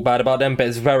talk bad about them, but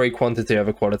it's very quantity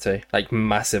over quality, like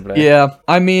massively. Yeah,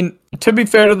 I mean, to be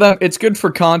fair to them, it's good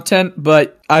for content,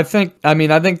 but I think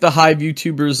the Hive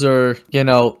YouTubers are, you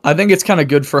know, I think it's kind of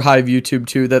good for Hive YouTube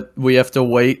too that we have to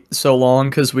wait so long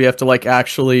because we have to like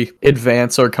actually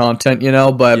advance our content, you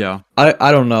know, but yeah.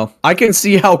 I don't know. I can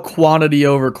see how quantity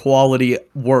over quality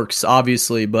works,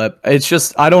 obviously, but it's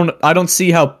just I don't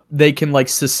see how they can like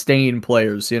sustain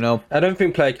players, you know. I don't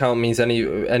think play count means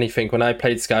anything. When I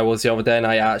played Skywars the other day, and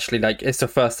I actually like, it's the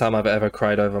first time I've ever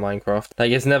cried over Minecraft.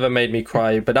 Like it's never made me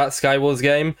cry, but that Skywars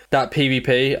game, that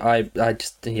PvP, I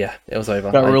just it was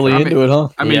over. Got really into it, huh?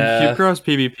 I mean, CubeCraft's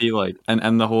PvP like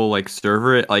and the whole like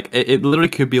server, it literally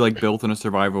could be like built in a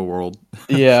survival world.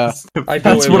 Yeah,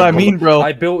 that's what I mean, bro.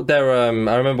 I built their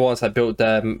I remember once I built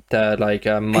their like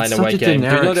miner way game. Do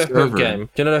you know the hook game?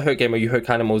 Do you know the hook game where you hook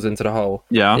animals into the hole?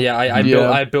 Yeah. Yeah,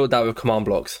 I built that with command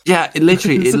blocks. Yeah, it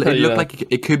literally it looked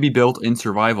like it could be built in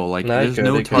survival. Like there's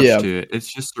no touch to it.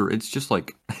 It's just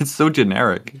like it's so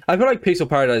generic. I feel like Pixel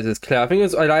Paradise is clear. I think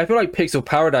I feel like Pixel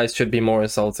Paradise should be more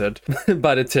insulted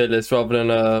by the tier list rather than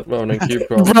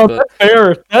CubeCraft. Bro, that's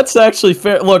fair. That's actually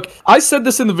fair. Look, I said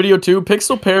this in the video too.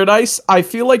 Pixel Paradise, I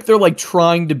feel like they're like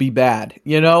trying to be bad,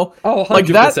 you know? Oh, 100%. Like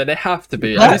that, they have to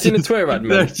be. Have you seen the Twitter admin?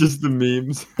 That's just the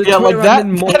memes. The yeah, Twitter like that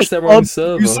admin mocks their own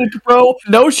server. music, bro.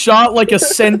 No shot like a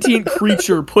sentient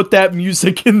creature put that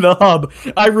music in the hub.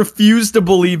 I refuse to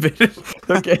believe it.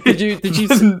 Okay. Did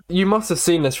you you must have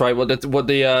seen this, right? What the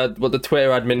Twitter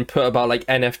admin put about like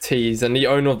NFTs, and the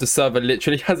owner of the server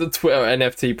literally has a Twitter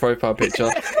NFT profile picture.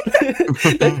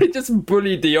 They just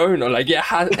bullied the owner. Like it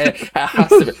has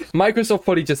to be. Microsoft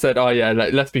probably just said, "Oh yeah,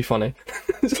 like, let's be funny."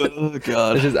 Oh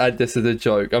god. Let's just add this as a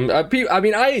joke. I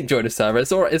mean, I enjoy the server.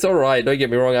 It's all right. Don't get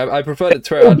me wrong. I prefer the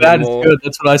Twitter admin more. Good.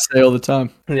 That's what I say all the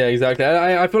time. Yeah, exactly.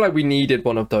 I feel like we needed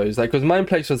one of those, like, because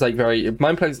Mineplex was like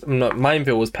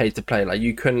Mineville was paid to play. Like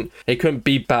it couldn't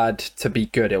be bad to be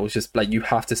good. It was just like you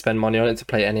have to spend money on it to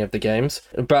play any of the games.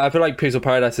 But I feel like Pixel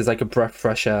Paradise is like a breath of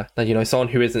fresh air, like, you know, someone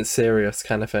who isn't serious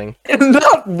kind of thing.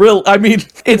 Not real. I mean,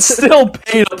 it's still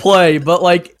pay to play, but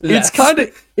like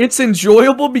it's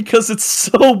enjoyable because it's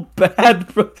so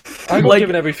bad. I'm like,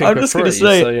 giving everything I'm for just free, gonna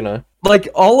say, so you know. Like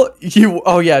oh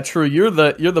yeah, true. You're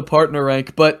the partner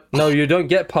rank, but no, you don't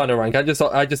get partner rank. I just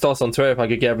asked on Twitter if I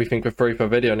could get everything for free for a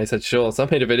video, and they said sure. So I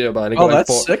made a video about it. Oh,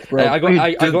 that's sick, bro.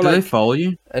 Do they follow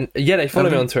you? And yeah, they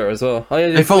follow me on Twitter as well. Oh, yeah,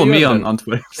 they follow me on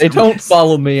Twitter. They don't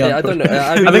follow me on Twitter. I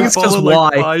don't know. I think it's because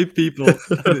like 5 people.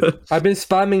 I've been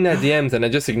spamming their DMs and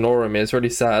they're just ignoring me. It's really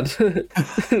sad.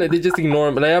 Like, they just ignore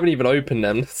them, but they haven't even opened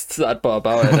them. That's the sad part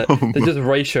about it. They're just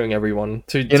ratioing everyone.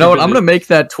 You know what? I'm gonna make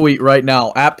that tweet right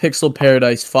now. At Pixel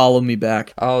Paradise, follow me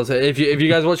back. Oh, so if you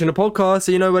guys watching the podcast,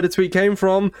 so you know where the tweet came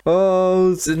from.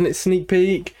 Oh, sneak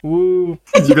peek. Woo.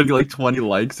 You're gonna get like 20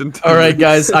 likes. All right,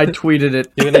 guys, I tweeted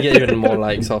it. You're gonna get even more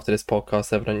likes after this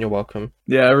podcast, Evident. You're welcome.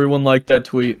 Yeah, everyone liked that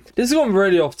tweet. This has gone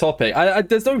really off topic.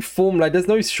 There's no form, like there's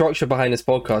no structure behind this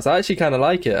podcast. I actually kind of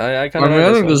like it. I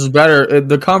think this is better.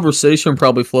 The conversation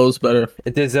probably flows better.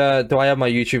 Do I have my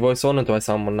YouTube voice on, or do I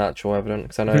sound more natural, Evident?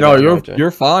 Because I know. No,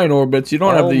 you're fine, Orbits. You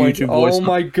don't have the YouTube voice. Oh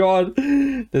my god,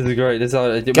 this is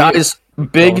great. Guys,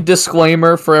 big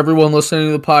disclaimer for everyone listening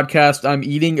to the podcast. I'm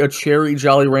eating a cherry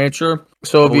Jolly Rancher.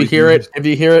 So if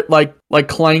you hear it like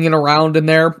clanging around in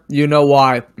there, you know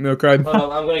why. Okay. I'm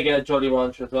gonna get a Jolly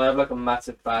Rancher. So I have like a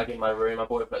massive bag in my room. I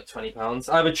bought it for like £20.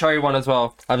 I have a cherry one as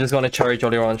well. I've just got a cherry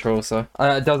Jolly Rancher also.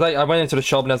 I went into the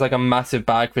shop and there's like a massive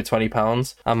bag for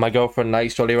 £20, and my girlfriend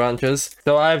likes Jolly Ranchers,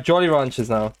 so I have Jolly Ranchers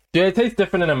now. Do they taste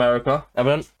different in America,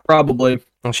 Evident? Probably.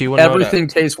 Well, she wouldn't Everything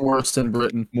tastes worse in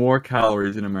Britain. More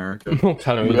calories in America. More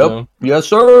calories. Yep. Yes,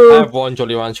 sir. I have one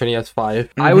Jolly Rancher and he has 5.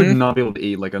 I would not be able to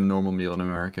eat like a normal meal in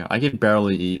America. I can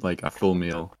barely eat like a full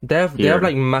meal. They have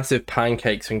like massive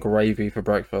pancakes and gravy for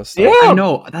breakfast. Yeah, I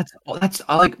know.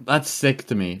 That's sick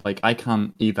to me. Like I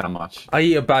can't eat that much. I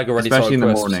eat a bag already, especially in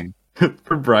the morning.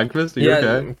 For breakfast? Are you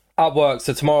okay? At work,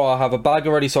 so tomorrow I'll have a bag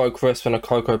of ready salted crisp and a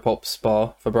Cocoa Pops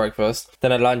bar for breakfast.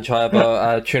 Then at lunch I have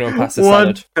a tuna and pasta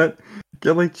salad.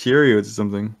 Get like Cheerios or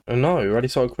something. No, ready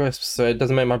salted crisps, so it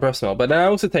doesn't make my breath smell. But then I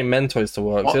also take Mentos to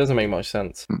work, so it doesn't make much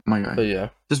sense. My God. But yeah.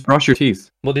 Just brush your teeth.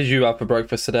 What did you have for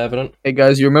breakfast today, Evident? Hey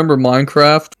guys, you remember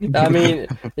Minecraft? I mean,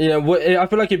 I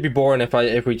feel like it'd be boring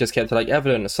if we just kept to like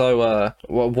Evident. So,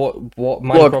 what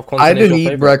Minecraft content I didn't is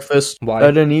your eat breakfast. Why?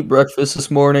 I didn't eat breakfast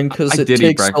this morning because it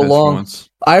takes so long. Once.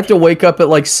 I have to wake up at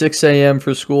like 6 a.m.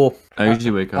 for school. I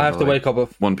usually wake up. I have to wake up at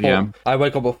 1 p.m. I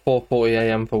wake up at 4:40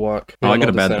 a.m. for work. Oh, I go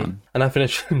to bed then. And I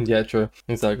finish. Yeah, true.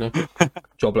 Exactly.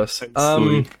 Jobless.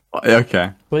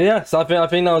 Okay. Well, yeah. So I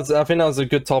think that was a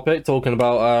good topic, talking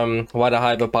about why the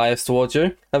Hive are biased towards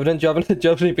you. Evident, do you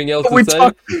have anything else to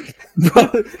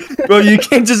say? Bro, you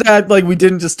can't just act like we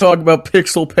didn't just talk about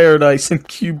Pixel Paradise and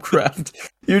CubeCraft.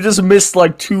 You just missed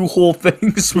like 2 whole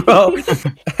things, bro.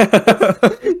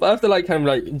 But I have to like kind of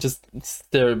like just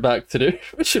steer it back to the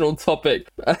original topic.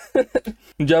 Do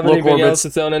you have anything else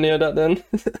to say on any of that then?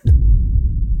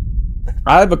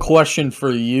 I have a question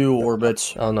for you,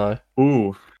 Orbits. Oh no.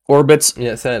 Ooh. Orbits.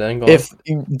 Yeah, say it then. Go on.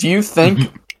 Do you think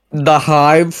the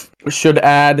Hive should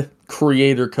add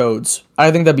creator codes?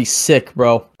 I think that'd be sick,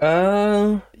 bro.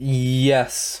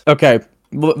 Yes. Okay.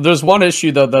 There's one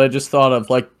issue though that I just thought of.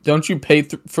 Like, don't you pay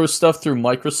for stuff through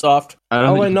Microsoft?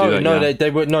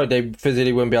 They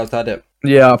physically wouldn't be able to add it.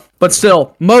 Yeah, but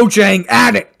still, Mojang,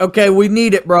 add it. Okay, we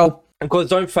need it, bro. Of course,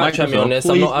 don't fact check me on this.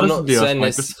 I'm not saying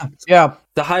this. Yeah,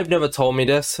 the Hive never told me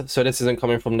this, so this isn't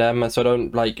coming from them, so I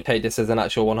don't like take this as an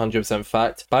actual 100%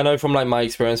 fact. But I know from like my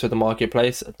experience with the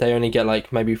marketplace, they only get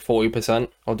like maybe 40%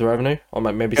 of the revenue, or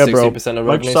maybe 60% of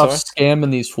revenue. Microsoft's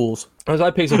scamming these fools. I was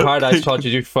like, Pixel Paradise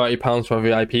charges you £30 for a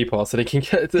VIP pass, so they can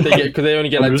get because they only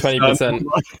get like 20%.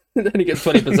 They only get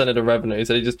 20% of the revenue,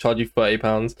 so they just charge you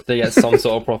 £30. They get some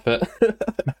sort of profit.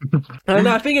 And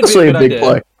I think it'd be a good idea.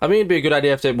 Play. I think it'd be a good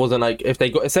idea if it wasn't like if they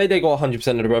got say they got 100%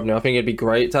 of the revenue. I think it'd be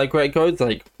great to have credit codes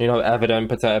like Evident,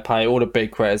 Potato Pie, all the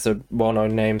big creators are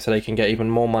well-known names, so they can get even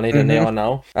more money than they are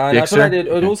now. And I feel like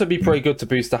it'd also be pretty good to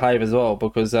boost the Hive as well,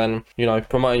 because then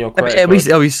promoting your credit.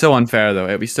 It'll be so unfair though.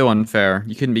 It'd be so unfair.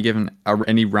 You couldn't be given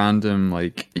any random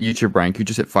like YouTube rank who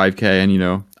just hit 5k,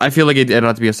 and I feel like it'd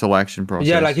have to be a selection process.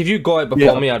 Yeah, like if you got it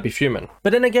before me, I'd be fuming.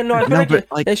 But then again, no, I feel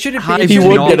like it shouldn't be. He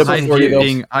would get it before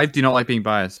you. I do not like being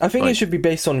biased. I think it should be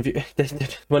based on.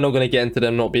 We're not going to get into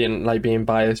them not being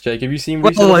biased, Jake. Have you seen?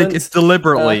 It's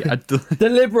deliberately.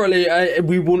 Deliberately,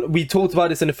 we talked about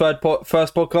this in the first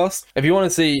podcast. If you want to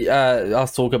see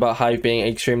us talk about Hive being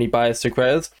extremely biased to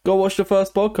creators, go watch the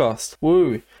first podcast.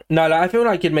 Woo. No, I feel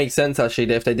like it makes sense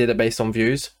actually if they did it based on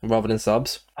views rather than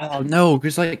subs. Oh no,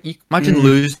 because you imagine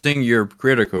losing your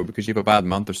creator code because you have a bad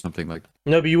month or something like.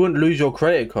 No, but you wouldn't lose your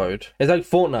creator code. It's like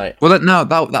Fortnite. Well,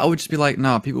 that would just be like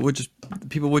people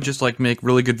would just like make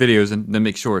really good videos and then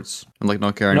make shorts and like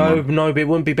not care anymore. No, but it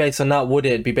wouldn't be based on that, would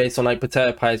it? It'd be based on like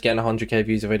Potato Pie's getting 100k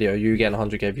views a video, you getting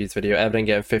 100k views a video, Evan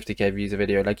getting 50k views a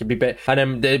video. Like it'd be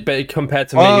and then compared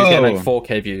to me, who's getting like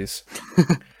 4k views.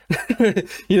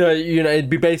 It'd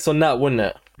be based on that, wouldn't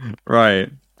it?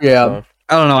 Right. Yeah. So.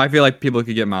 I don't know. I feel like people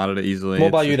could get mad at it easily. What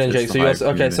about you then, Jake? So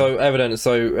Evident.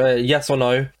 So yes or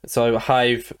no? So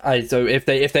Hive. So if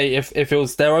it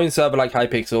was their own server like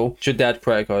Hypixel, should they add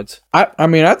credit codes? I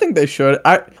mean, I think they should.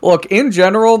 Look, in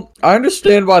general, I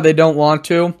understand why they don't want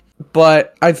to.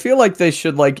 But I feel like they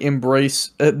should like embrace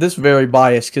this very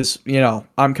biased because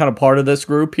I'm kind of part of this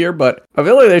group here, but I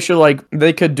feel like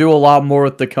they could do a lot more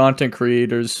with the content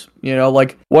creators.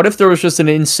 Like what if there was just an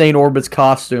insane Orbits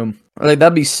costume? Like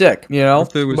that'd be sick,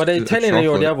 But they technically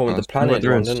already have one with the planet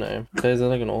one, didn't they? There's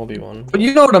like an Orbi one. But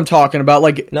you know what I'm talking about,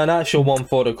 like no, an actual one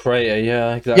for the creator,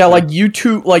 yeah, exactly. Yeah, like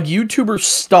YouTuber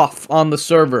stuff on the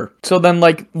server. So then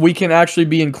like we can actually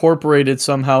be incorporated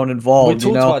somehow and involved.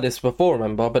 We talked about this before,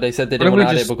 remember? But they said they didn't want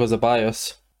to add it because of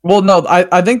bias. Well, no,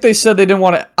 I think they said they didn't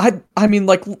want to. I mean,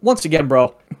 like, once again,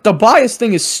 bro, the bias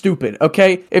thing is stupid,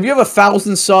 okay? If you have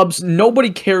 1,000 subs, nobody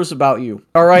cares about you,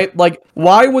 all right? Like,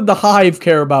 why would the Hive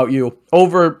care about you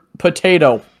over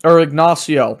Potato or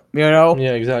Ignacio, Yeah,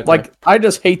 exactly. Like, I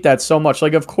just hate that so much.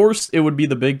 Like, of course it would be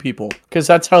the big people, because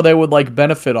that's how they would, like,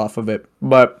 benefit off of it.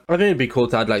 But I think it'd be cool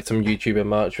to add, like, some YouTuber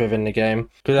merch within the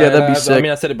game. Yeah, that'd be sick. I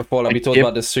mean, I said it before, like, we talked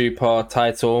about the super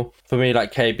title. For me,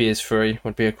 like, KB is free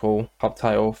would be a cool hub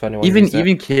title for anyone.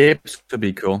 Even capes could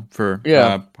be cool for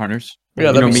partners.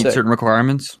 Yeah, that'd meet sick. certain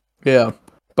requirements. Yeah.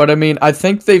 But I mean, I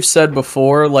think they've said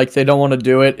before, like, they don't want to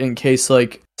do it in case,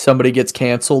 like, somebody gets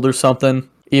canceled or something.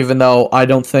 Even though I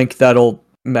don't think that'll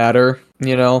matter,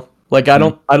 Like, I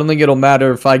don't think it'll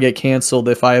matter if I get canceled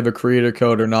if I have a creator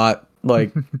code or not.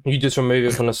 Like, you just remove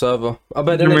it from the server. I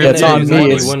bet it's on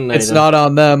me. It's not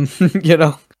on them,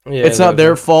 Yeah, it's not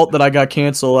their fault that I got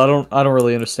canceled. I don't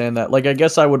really understand that. Like, I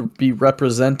guess I would be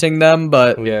representing them,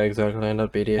 but yeah, exactly. And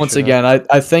that'd be the issue. Once again,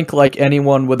 I think like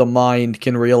anyone with a mind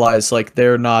can realize like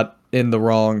they're not in the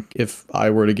wrong if I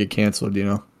were to get canceled.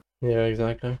 Yeah,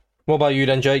 exactly. What about you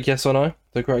then, Jake? Yes or no?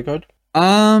 The credit code?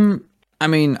 I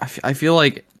mean, I feel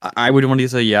like I would want to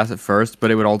say yes at first, but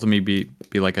it would ultimately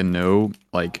be like a no.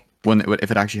 Like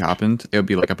if it actually happened, it would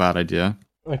be like a bad idea.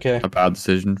 Okay. A bad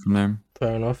decision from them.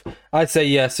 Fair enough. I'd say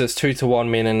yes. It's 2-1,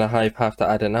 meaning the Hive have to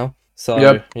add it now. So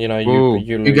yep. You lose.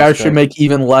 You guys should make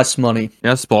even less money.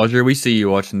 Yeah, Spolger, we see you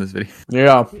watching this video.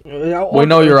 Yeah, we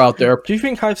know you're out there. Do you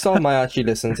think Hive Star might actually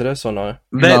listen to this or no?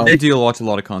 They do watch a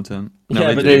lot of content. No,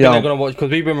 yeah, but they're gonna watch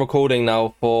because we've been recording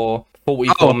now for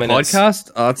 44 minutes. Podcast?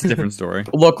 Oh, that's a different story.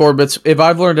 Look, Orbits, if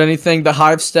I've learned anything, the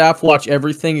Hive staff watch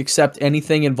everything except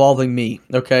anything involving me.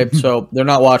 Okay, so they're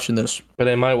not watching this. But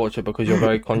they might watch it because you're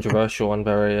very controversial and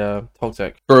very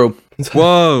toxic. True.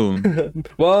 Whoa.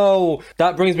 Whoa.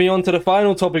 That brings me on to the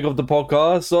final topic of the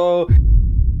podcast. So,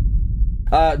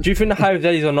 do you think the Hive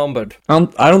days are numbered?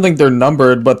 I don't think they're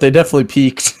numbered, but they definitely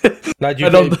peaked. So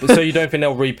you don't think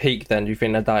they'll re-peak then? Do you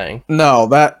think they're dying? No,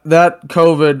 that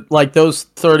COVID, like those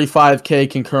 35k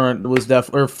concurrent was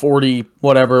definitely, or 40,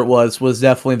 whatever it was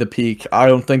definitely the peak. I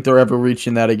don't think they're ever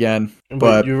reaching that again.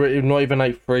 But you're not even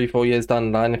like 3-4 years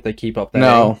down the line if they keep up there.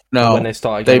 No. When they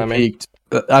start again, they peaked.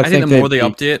 I think the more they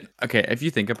update, okay, if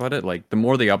you think about it, like the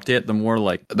more they update,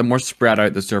 the more spread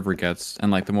out the server gets,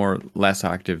 and like the more less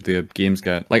active the games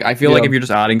get. Like I feel like if you're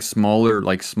just adding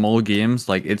small games,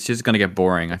 like it's just gonna get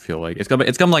boring. I feel like it's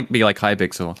gonna like be like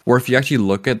Hypixel, where if you actually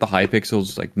look at the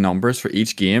Hypixel's like numbers for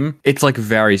each game, it's like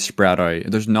very spread out.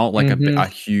 There's not like a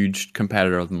huge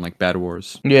competitor than like Bed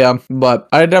Wars. Yeah, but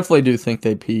I definitely do think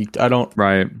they peaked. I don't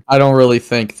really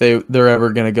think they're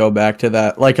ever gonna go back to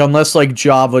that. Like unless like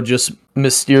Java just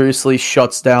mysteriously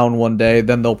shuts down one day,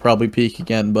 then they'll probably peak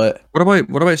again. But what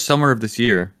about summer of this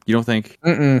year? You don't think?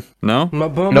 No.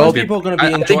 But most people are going to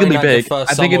be enjoying the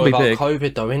first summer without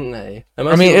COVID, though, isn't they?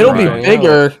 I mean, it'll be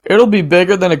bigger. It'll be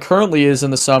bigger than it currently is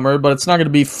in the summer, but it's not going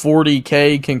to be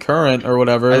 40K concurrent or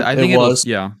whatever I think it was.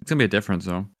 Yeah, it's gonna be a difference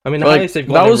though. I mean, the highest they've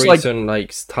got in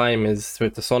recent time is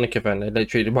with the Sonic event. They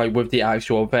literally, like, with the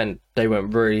actual event, they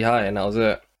went really high, and that was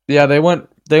it. Yeah, they went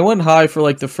high for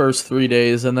like the first 3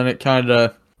 days, and then it kind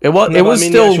of it was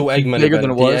still bigger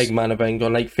than it was. The Eggman event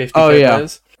got like 50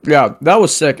 players. Yeah, that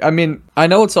was sick. I mean, I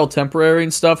know it's all temporary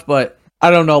and stuff, but I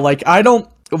don't know. Like, I don't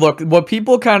look what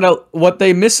people what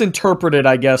they misinterpreted,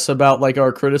 I guess, about like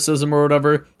our criticism or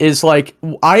whatever is like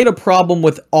I had a problem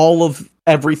with all of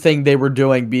everything they were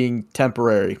doing being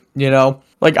temporary. You know.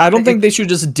 Like I don't think they should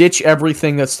just ditch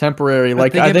everything that's temporary.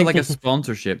 Like I think like a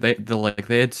sponsorship. They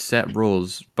had set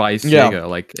rules by Sega. Yeah.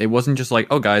 Like it wasn't just like,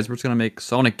 oh guys, we're just gonna make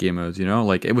Sonic game modes. You know,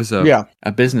 like it was a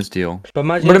business deal. But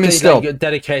imagine if they like,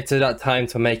 dedicated that time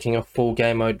to making a full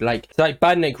game mode. Like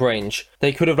Badnik Range,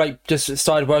 they could have like just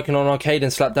started working on arcade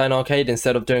and slapped down arcade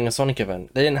instead of doing a Sonic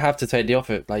event. They didn't have to take the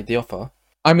offer.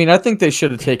 I mean, I think they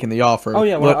should have taken the offer. Oh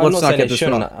yeah, well, I'm not saying they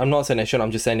shouldn't. I'm not saying they shouldn't.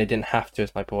 I'm just saying they didn't have to.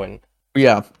 Is my point.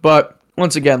 Yeah, but.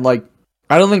 Once again, like,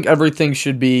 I don't think everything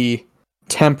should be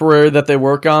temporary that they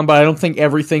work on, but I don't think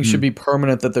everything should be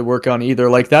permanent that they work on either.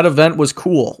 Like, that event was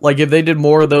cool. Like, if they did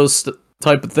more of those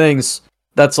type of things,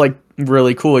 that's, like,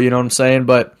 really cool, you know what I'm saying?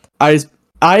 But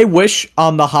I wish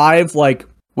on the Hive, like,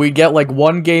 we get, like,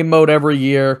 one game mode every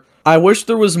year. I wish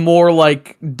there was more,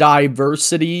 like,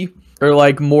 diversity or,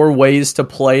 like, more ways to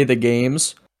play the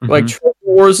games. Like, Treasure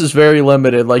Wars is very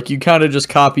limited. Like, you kind of just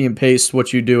copy and paste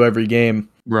what you do every game.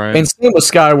 Right. And same with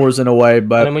Skywars in a way,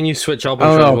 but... And then when you switch up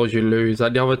on Treasure Wars, you lose.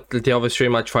 Like, the other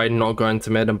stream, I tried not going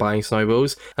to mid and buying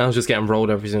snowballs, and I was just getting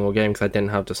rolled every single game because I didn't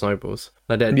have the snowballs.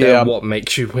 Like, they're what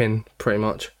makes you win, pretty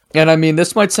much. And I mean,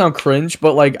 this might sound cringe,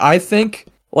 but, like, I think,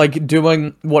 like,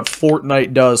 doing what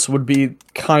Fortnite does would be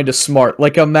kind of smart.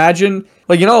 Like, imagine...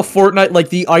 Like, you know, Fortnite, like,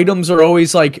 the items are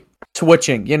always, like...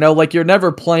 switching, you know, like you're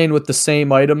never playing with the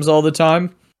same items all the time.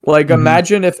 Like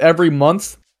imagine if every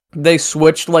month they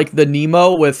switched like the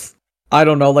Nemo with I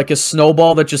don't know, like a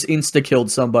snowball that just insta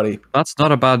killed somebody. That's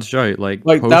not a bad shout. Like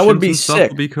that would be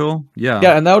sick. Would be cool. Yeah.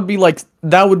 Yeah, and that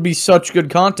would be such good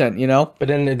content, you know. But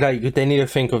then like they need to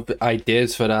think of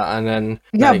ideas for that, and then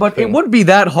but it wouldn't be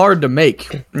that hard to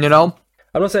make, you know.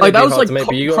 I'm not saying like that was like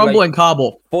crumble and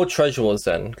cobble. For Treasure Wars,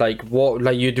 then like what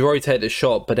like you'd rotate the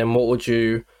shop, but then what would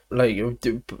you? Like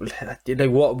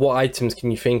what items can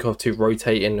you think of to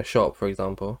rotate in the shop, for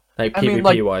example? Like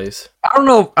PvP wise. I don't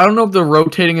know if the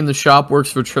rotating in the shop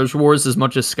works for Treasure Wars as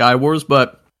much as Sky Wars,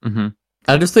 but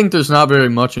I just think there's not very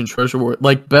much in Treasure Wars.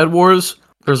 Like Bed Wars,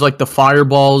 there's like the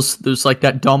fireballs, there's like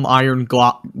that dumb iron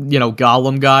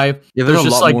golem guy. Yeah, there's just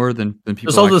a lot like more than people.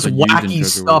 There's all this wacky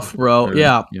stuff, bro.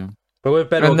 Yeah. But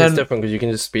with Bedrock, it's different because you can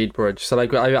just speed bridge. So,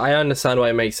 like, I understand why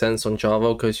it makes sense on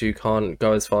Java because you can't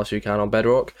go as fast as you can on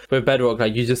Bedrock. But with Bedrock,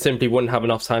 like, you just simply wouldn't have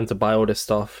enough time to buy all this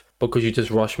stuff because you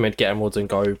just rush mid, get emeralds, and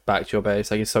go back to your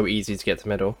base. Like, it's so easy to get to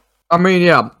middle. I mean,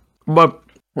 yeah, but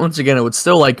once again, it would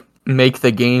still, like, make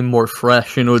the game more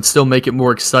fresh and it would still make it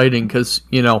more exciting because,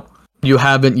 you know, you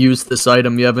haven't used this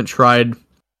item, you haven't tried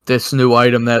this new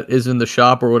item that is in the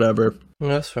shop or whatever. Yeah,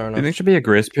 that's fair enough. Do you think there should be a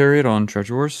grace period on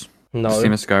Treasure Wars? No.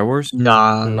 Same as Skywars?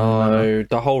 No.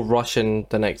 The whole rush in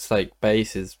the next like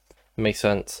base makes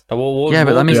sense. But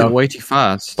that means it's way too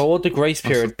fast. But what would the grace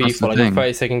period be for? Like a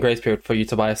 30-second grace period for you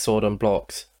to buy a sword and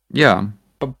blocks? Yeah.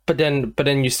 But then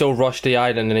you still rush the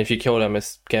island, and if you kill them,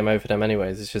 it's game over them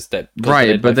anyways. It's just that.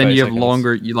 Right, but then you have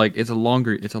longer. It's a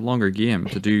longer game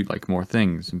to do like more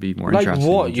things and be more interesting. Like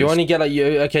what? You only get like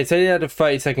okay. Say you had a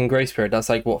 30-second grace period. That's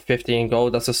like what 15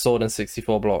 gold. That's a sword and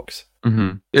 64 blocks.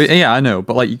 Yeah, I know,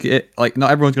 but like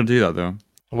not everyone's gonna do that though.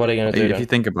 What are you gonna do? If you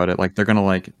think about it, like they're gonna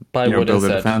build a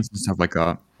defense and stuff like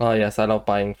that. Oh yes, I love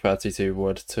buying 32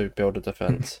 wood to build a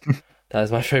defense. That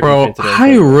is my favorite thing to do.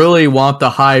 I really want the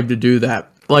Hive to do that.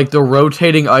 Like the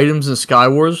rotating items in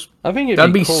Skywars. I think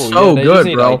that'd be cool. So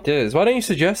good, bro. Ideas. Why don't you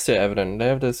suggest it, Evident? They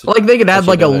have this. Like they could add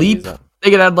like a leap.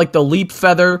 They could add like the leap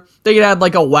feather. They could add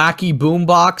like a wacky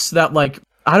boombox that like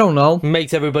I don't know.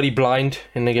 Makes everybody blind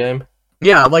in the game.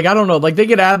 Yeah, like, I don't know. Like, they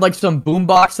could add, like, some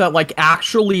boombox that, like,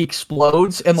 actually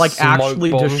explodes and, like, Smoke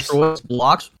actually bombs. destroys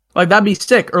blocks. Like, that'd be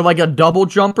sick. Or, like, a double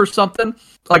jump or something.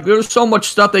 Like, there's so much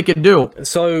stuff they could do.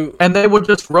 So, And they would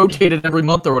just rotate it every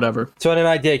month or whatever. so in an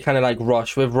idea, kind of like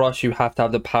Rush. With Rush, you have to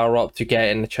have the power up to get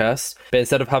it in the chest. But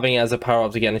instead of having it as a power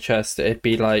up to get in the chest, it'd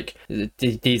be like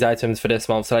these items for this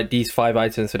month. So like these 5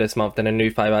 items for this month, then a new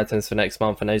 5 items for next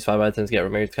month, and those 5 items get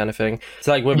removed, kind of thing.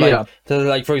 So like with like, so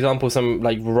like for example, some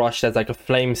like Rush, there's like a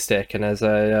flame stick, and there's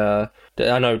a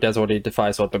I know there's already a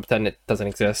Defy Sword, but pretend it doesn't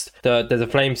exist. There's a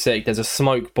flame stick, there's a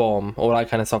smoke bomb, all that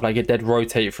kind of stuff. Like it did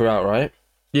rotate throughout, right?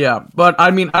 Yeah, but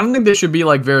I mean, I don't think they should be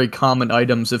like very common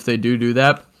items if they do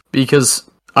that, because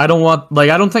I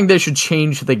don't think they should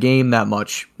change the game that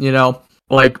much, you know?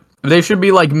 Like, they should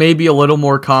be like maybe a little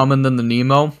more common than the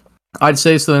Nemo. I'd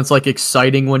say, so that it's like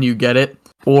exciting when you get it.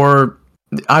 Or,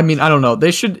 I mean, I don't know.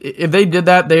 They should, if they did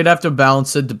that, they'd have to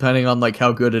balance it depending on like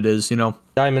how good it is, you know?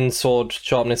 Diamond Sword,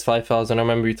 sharpness 5000. I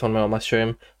remember you talking about on my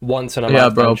stream. Once in a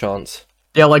lifetime chance.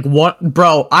 Yeah, like what,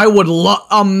 bro? I would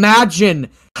imagine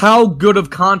how good of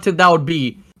content that would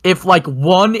be if, like,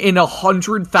 1 in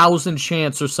 100,000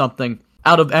 chance or something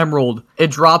out of Emerald,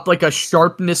 it dropped like a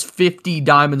sharpness 50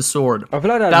 diamond sword. I feel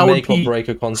like that would make or break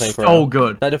a content creator. So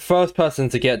good. Like the first person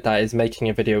to get that is making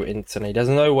a video instantly. There's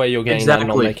no way you're getting that and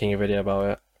not making a video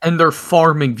about it. And they're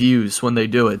farming views when they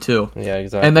do it too. Yeah,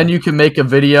 exactly. And then you can make a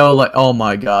video like, oh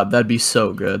my god, that'd be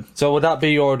so good. So would that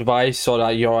be your advice or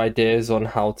like your ideas on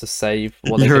how to save,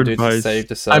 what they can do to save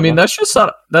the server? I mean, that's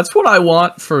what I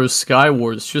want for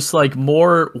Skywars. Just like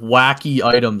more wacky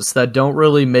items that don't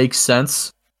really make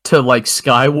sense to like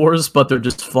Skywars, but they're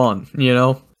just fun, you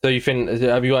know? So you think,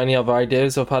 have you got any other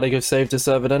ideas of how they could save the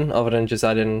server then, other than just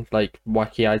adding like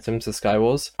wacky items to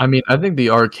Skywars? I mean, I think the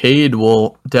arcade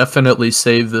will definitely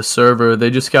save the server. They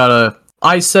just gotta...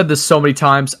 I said this so many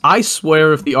times. I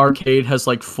swear if the arcade has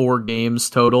like 4 games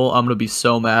total, I'm gonna be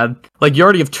so mad. Like, you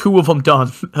already have 2 of them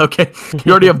done, okay?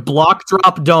 You already have Block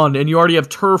Drop done, and you already have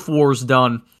Turf Wars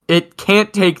done. It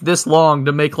can't take this long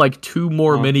to make like 2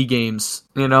 more mini games,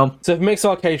 you know? So if Mix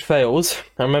Arcade fails,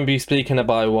 I remember you speaking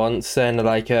about it once, saying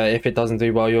like if it doesn't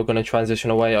do well, you're going to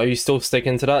transition away. Are you still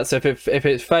sticking to that? So if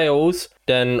it fails,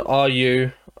 then are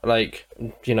you like,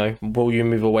 you know, will you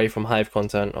move away from Hive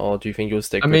content, or do you think you'll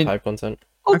stick with Hive content?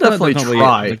 I'll definitely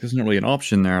try. Like, there's not really an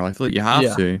option there. Like, you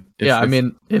have to. I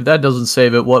mean, if that doesn't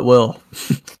save it, what will?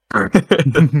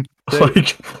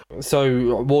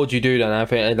 So what would you do then? I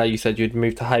think, like you said, you'd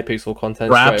move to Hypixel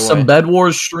content. Grab some Bed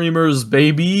Wars streamers,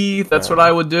 baby. That's what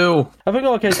I would do. I think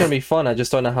arcade's gonna be fun. I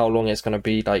just don't know how long it's gonna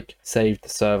be like saved the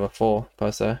server for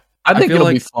per se. I think it'll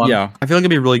be fun. Yeah, I feel like it'd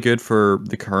be really good for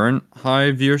the current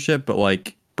Hive viewership, but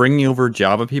like bringing over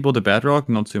Java people to Bedrock,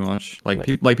 not too much. Like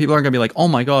people aren't gonna be like, oh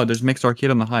my god, there's Mixed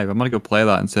Arcade on the Hive. I'm gonna go play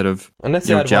that instead of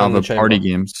Java party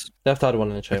games. They have to add one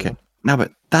in the chamber. Okay. No,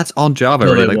 but that's on Java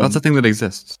already. Like, that's a thing that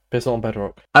exists. It's not on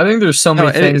Bedrock. I think there's so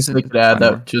many things they could add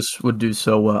that just would do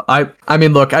so well. I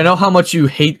mean, look, I know how much you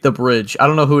hate the bridge. I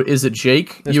don't know who is it,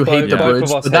 Jake? You hate the bridge,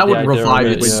 but that would revive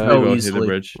it so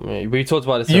easily. We talked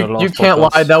about this in the last podcast. You can't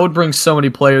lie. That would bring so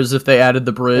many players if they added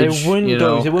the bridge. It wouldn't, you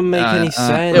know? It wouldn't make any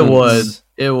sense. It would.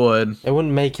 It would. It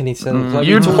wouldn't make any sense.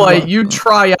 Like, you'd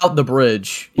try out the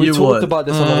bridge. We talked about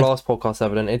this on the last podcast,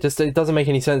 Evident. It doesn't make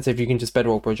any sense if you can just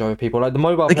Bedrock bridge over people. Like the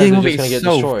mobile players are just going to get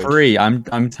destroyed. Free.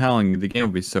 I'm telling you, the game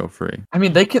will be so free. I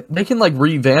mean, they can like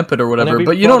revamp it or whatever,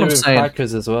 but you know what I'm saying.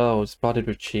 Hackers as well, it's flooded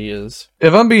with cheaters.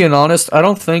 If I'm being honest, I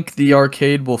don't think the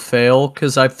arcade will fail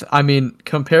because I mean,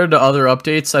 compared to other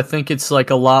updates, I think it's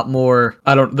like a lot more.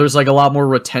 There's like a lot more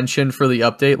retention for the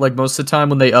update. Like most of the time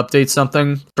when they update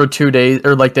something for 2 days,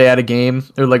 or like they add a game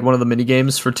or like one of the mini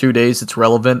games for 2 days, it's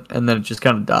relevant and then it just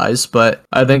kind of dies. But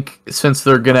I think since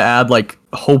they're gonna add like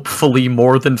hopefully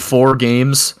more than 4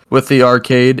 games with the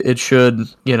arcade, it should,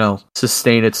 you know,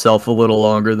 sustain itself a little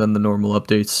longer than the normal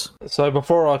updates. So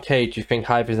before arcade, you think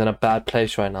Hive is in a bad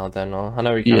place right now then? Or I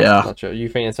know we can't touch it. You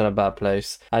think it's in a bad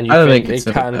place, and you think it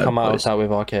can come out of that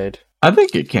with arcade? I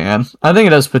think it can. I think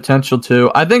it has potential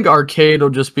to. I think arcade will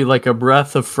just be like a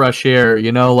breath of fresh air,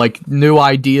 you know, like new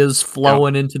ideas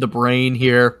flowing into the brain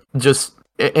here. And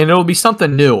it'll be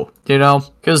something new, you know,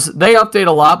 because they update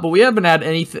a lot, but we haven't had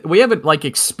anything. We haven't like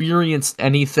experienced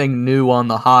anything new on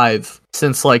the Hive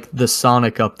since like the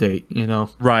Sonic update, you know.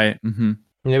 Right. Mm-hmm.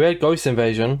 Yeah, we had Ghost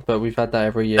Invasion, but we've had that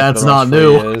every year. That's not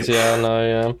new. Yeah, no,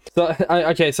 yeah. So,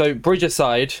 okay, so Bridge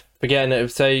aside, again, if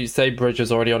say Bridge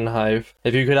is already on the Hive,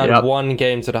 if you could add one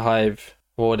game to the Hive,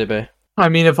 what would it be? I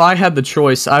mean, if I had the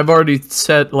choice, I've already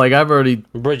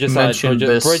Bridge aside, mentioned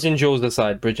this. Bridge and Jules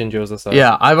aside.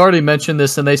 Yeah, I've already mentioned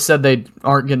this, and they said they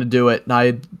aren't going to do it,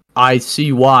 and I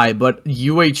see why, but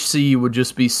UHC would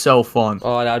just be so fun.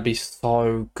 Oh, that'd be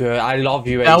so good. I love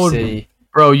That would, UHC.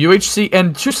 bro, UHC,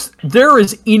 and just, there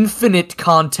is infinite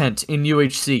content in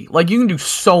UHC. Like, you can do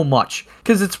so much.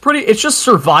 Because it's just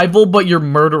survival, but you're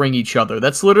murdering each other.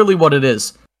 That's literally what it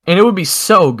is. And it would be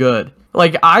so good.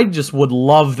 Like, I just would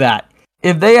love that.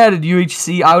 If they added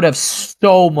UHC, I would have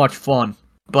so much fun.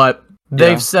 But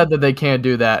they've said that they can't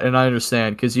do that, and I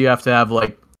understand, because you have to have,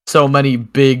 like, so many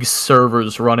big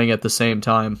servers running at the same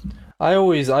time. I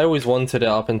always wanted it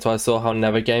up until I saw how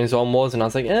Never Games one was, and I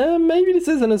was like, maybe this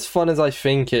isn't as fun as I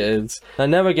think it is. The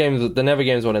Never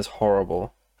Games one is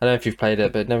horrible. I don't know if you've played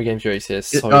it, but Never Games UHC is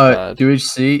so bad.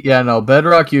 UHC? Yeah, no,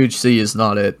 Bedrock UHC is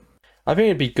not it. I think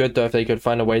it'd be good though if they could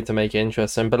find a way to make it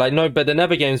interesting. But but the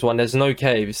Never Games one, there's no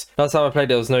caves. Last time I played,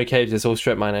 there was no caves. It's all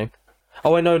strip mining.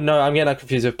 Oh wait, no, I'm getting that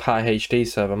confused with Pat HD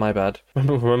server. My bad.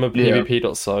 Remember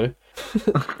PvP.so?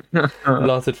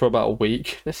 Lasted for about a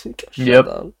week.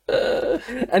 Yep.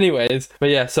 Anyways, but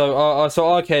yeah. So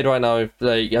arcade right now.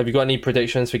 Like, have you got any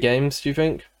predictions for games? Do you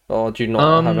think, or do you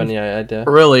not have any idea?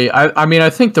 Really, I mean,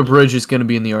 I think the bridge is going to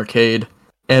be in the arcade.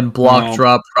 And Block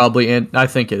Drop probably, and I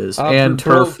think it is. And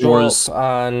Turf Wars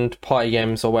and Party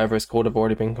Games or whatever it's called have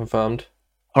already been confirmed.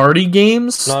 Party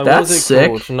Games? No, that's what was it sick.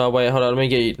 Called? No, wait, hold on.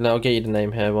 I'll get you the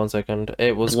name here. 1 second.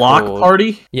 It was Block called...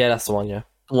 Party? Yeah, that's the one. Yeah.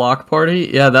 Block Party?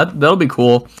 Yeah, that'll be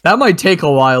cool. That might take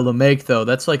a while to make though.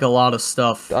 That's like a lot of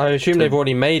stuff. I assume they've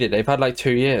already made it. They've had like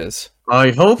 2 years.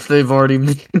 I hope they've already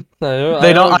made it. No,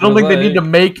 I don't think they need to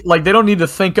make, like, they don't need to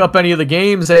think up any of the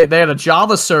games. They had a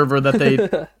Java server that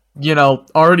they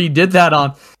already did that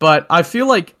on. But I feel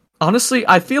like, honestly,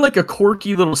 a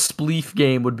quirky little spleef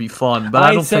game would be fun, but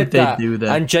I don't think they'd do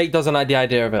that. And Jake doesn't like the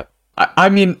idea of it. I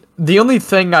mean, the only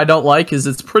thing I don't like is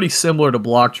it's pretty similar to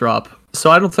Block Drop,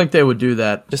 so I don't think they would do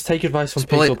that. Just take advice from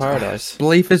Pixel Paradise.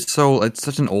 Spleef is it's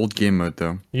such an old game mode,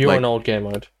 though. You're an old game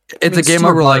mode. It's a game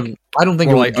mode where, like, I don't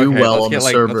think it would do well on the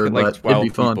server, but it'd be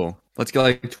fun. People. Let's get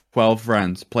like 12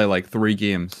 friends, play like 3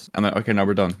 games, and then okay, now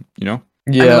we're done. You know?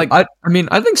 Yeah, I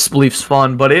think Spleef's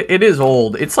fun, but it is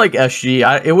old. It's like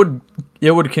SG.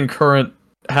 It would concurrent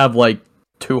have like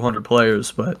 200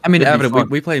 players, but I mean, Evan,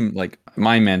 we play like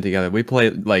My Man together. We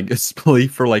play like Spleef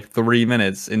for like 3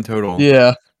 minutes in total.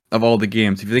 Yeah. Of all the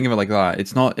games, if you think of it like that,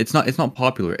 it's not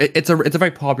popular. It's a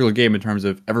very popular game in terms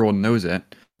of everyone knows it,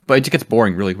 but it just gets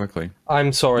boring really quickly.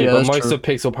 I'm sorry, but most of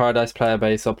Pixel Paradise player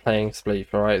base are playing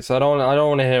Spleef, alright? So I don't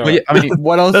want to hear it. Yeah, I mean,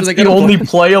 what else? That's the only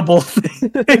playable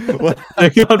thing they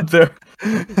got there.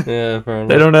 Yeah, fair enough.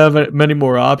 They don't have many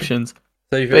more options.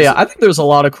 So yeah, I think there's a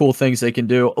lot of cool things they can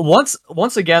do.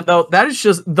 Once again, though, that is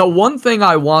just the one thing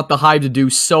I want the Hive to do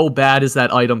so bad is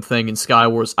that item thing in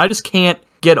Skywars. I just can't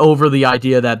get over the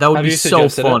idea that would be so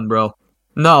fun, bro.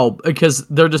 No, because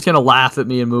they're just gonna laugh at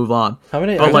me and move on. I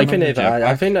don't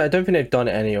think they've done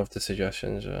any of the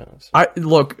suggestions.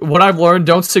 Look, what I've learned: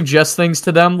 don't suggest things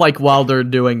to them like while they're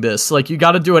doing this. Like, you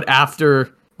got to do it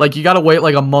after. Like, you got to wait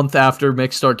like a month after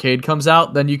Mixed Arcade comes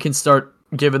out, then you can start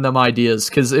giving them ideas.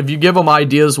 Because if you give them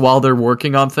ideas while they're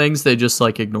working on things, they just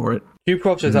like ignore it.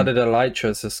 CubeCraft just added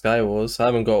Elytras to Skywars. I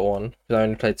haven't got one. I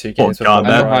only played 2 games. Oh god,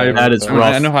 that is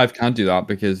rough. I know Hive can't do that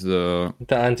because the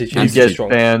anti-cheat you get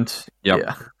banned. Yep.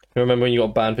 Yeah. Remember when you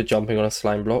got banned for jumping on a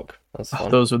slime block? That's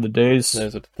fun. Those were the days. Yeah,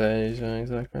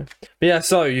 exactly. But yeah,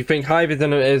 so you think Hive is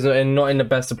not in the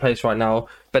best of place right now,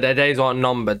 but their days aren't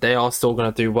numbered. They are still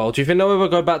going to do well. Do you think they'll ever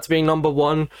go back to being number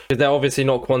 1? Because they're obviously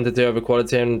not quantity over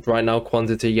quality, and right now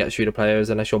quantity gets you the players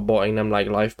unless you're botting them like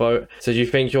Lifeboat. So do you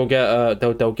think you'll get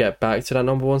they'll get back to that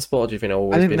number 1 spot, or do you think they'll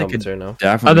always be number 2 now?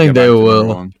 I think they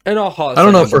will. In our hearts, I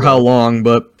don't know for how long,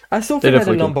 but I still think they're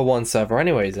the number 1 server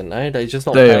anyways, isn't they? They're just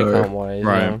not player count wise.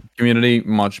 Right. You know? Community,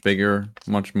 much bigger,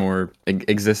 much more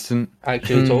existent.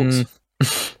 Actually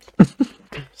talks.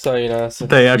 So, you know.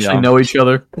 They actually know each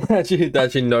other.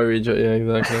 actually know each other, yeah,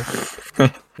 exactly.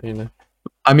 You know.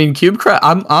 I mean, CubeCraft,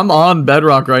 I'm on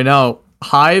Bedrock right now.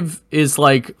 Hive is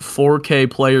like 4K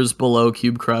players below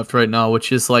CubeCraft right now,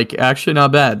 which is like actually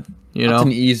not bad. You know? It's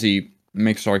an easy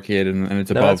Mixed Arcade, and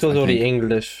it's above. That's because all the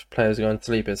English players are going to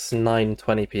sleep. It's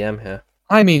 9:20 p.m. here.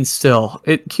 I mean, still,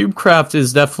 CubeCraft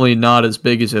is definitely not as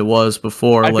big as it was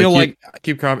before. I feel like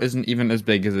CubeCraft isn't even as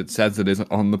big as it says it is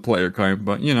on the player count,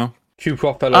 but you know.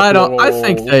 CubeCraft. I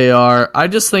think they are. I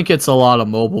just think it's a lot of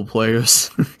mobile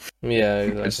players. Yeah,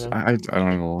 exactly. I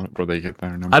don't know where they get their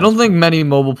numbers. I don't think many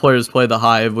mobile players play the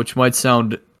Hive, which might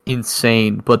sound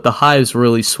insane, but the Hive's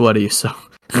really sweaty, so.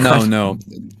 No.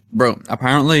 Bro,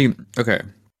 apparently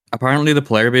the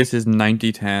player base is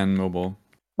 90-10 mobile.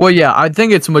 Well, yeah, I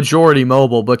think it's majority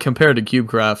mobile, but compared to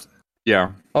CubeCraft.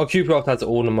 Yeah. Oh, CubeCraft has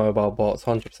all the mobile bots,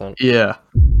 100%. Yeah.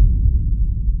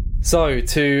 So,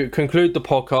 to conclude the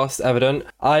podcast, Evident,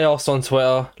 I asked on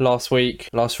Twitter last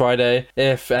Friday,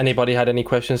 if anybody had any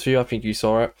questions for you. I think you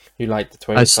saw it. You liked the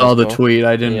tweet. I saw the tweet.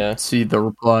 I didn't see the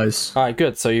replies. Alright,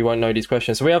 good. So you won't know these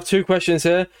questions. So we have 2 questions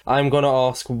here. I'm going to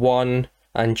ask 1,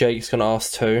 and Jake's going to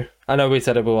ask 2. I know we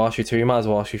said it will ask you 2. You might as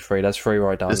well ask you 3. There's 3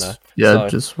 right down there. Yeah, so,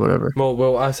 just whatever.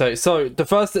 Well, I say so. The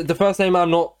first name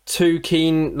I'm not too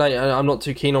keen. I'm not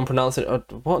too keen on pronouncing.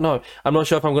 What? No, I'm not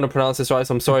sure if I'm going to pronounce this right.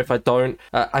 So I'm sorry if I don't.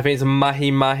 I think it's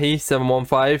Mahi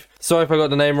 715. Sorry if I got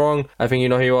the name wrong. I think you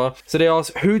know who you are. So they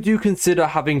ask, who do you consider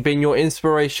having been your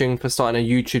inspiration for starting a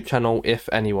YouTube channel, if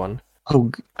anyone?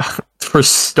 Oh, for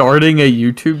starting a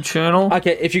YouTube channel?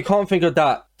 Okay, if you can't think of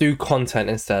that, do content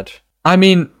instead. I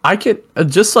mean, I could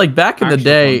just like back in the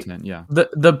day, content,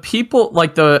 the people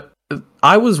like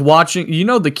I was watching, you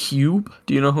know, The Cube.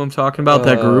 Do you know who I'm talking about?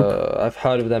 That group. I've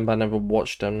heard of them, but I never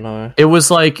watched them. No. It was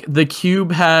like The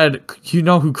Cube had. You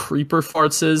know who Creeper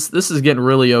Farts is? This is getting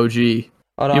really OG.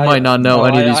 You might not know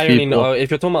any of these people. Only know,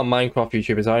 if you're talking about Minecraft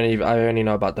YouTubers, I only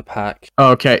know about the Pack.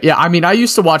 Okay, yeah, I mean, I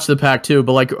used to watch the Pack too,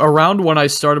 but like around when I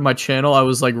started my channel, I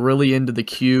was like really into the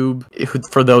Cube.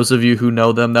 For those of you who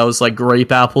know them, that was like Grape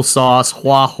Applesauce,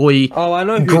 Huawei. Oh, I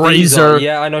know who Grazer.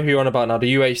 Yeah, I know who you're on about now.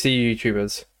 The UHC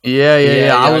YouTubers.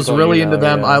 Yeah. I was really into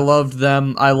them. Yeah. I loved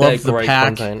them. I loved the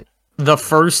Pack. Content. The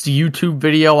first YouTube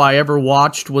video I ever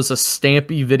watched was a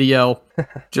Stampy video.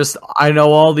 I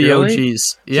know all the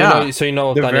OGs. Yeah. So you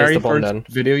know the very first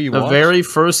video you watched? The very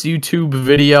first YouTube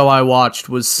video I watched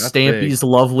was Stampy's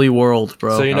Lovely World,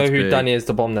 bro. So you know who Danny is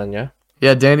the bomb then, yeah?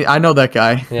 Yeah, Danny, I know that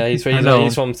guy. Yeah, he's from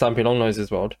Stampy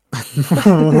Longnose's world.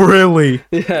 Really?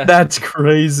 Yeah. That's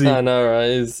crazy. I know, right?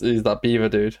 He's that beaver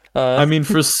dude. I mean,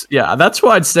 that's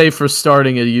what I'd say for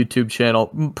starting a YouTube channel.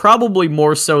 Probably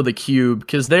more so the Cube,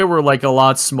 because they were like a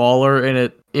lot smaller, and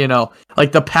it, you know,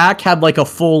 like the Pack had like a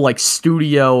full like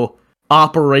studio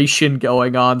operation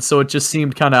going on, so it just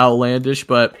seemed kind of outlandish.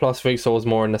 But plus Victor was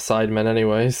more in the sidemen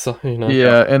anyway, so you know.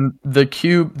 Yeah, and the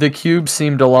Cube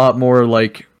seemed a lot more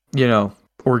like, you know,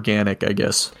 organic, I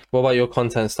guess. What about your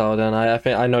content style then? I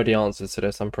think I know the answers to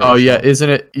this. I'm pretty sure. Yeah, isn't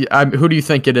it? Who do you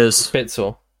think it is?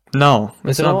 Bitzel. No,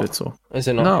 it's not Bitzel. Is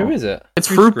it not? No. Who is it? It's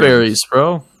Fruit Berries,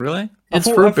 bro. Really? It's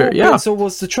Fruit Berries. Yeah. Bitzel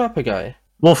was the trapper guy.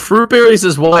 Well, Fruit Berries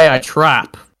is why I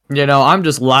trap. You know, I'm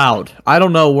just loud. I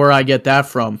don't know where I get that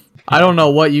from. I don't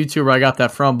know what YouTuber I got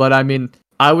that from, but I mean,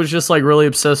 I was just like really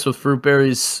obsessed with Fruit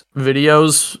Berries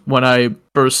videos when I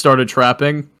first started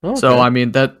trapping. Okay. So I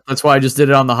mean that's why I just did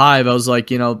it on the Hive. I was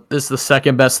like, you know, this is the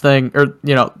second best thing, or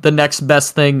you know, the next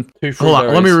best thing. Hold on,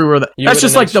 let me reword that. That's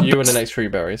just like you were the next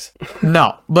Fruit Berries.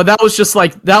 No, but that was just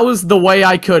like that was the way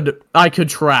I could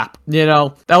trap. You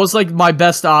know, that was like my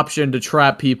best option to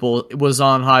trap people. It was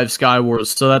on Hive Skywars,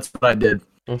 so that's what I did.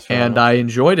 And I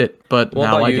enjoyed it, but what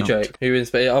now about I you, don't. Jake? Who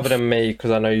inspired, other than me,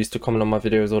 because I know you used to comment on my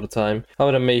videos all the time.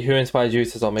 Other than me, who inspired you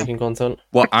to start making content?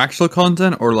 What, actual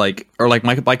content, or like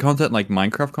by content like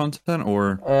Minecraft content,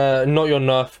 or? Not your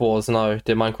Nerf Wars. No,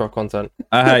 the Minecraft content.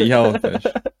 Yellowfish.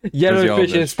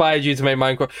 Yellowfish inspired you to make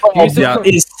Minecraft.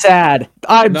 It's sad.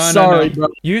 I'm sorry, bro.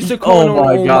 You used to comment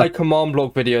on all my command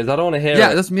block videos. I don't want to hear it.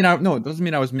 Yeah, it doesn't mean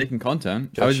I was making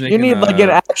content. I was making. You need like an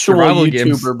actual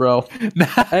YouTuber, bro. I'm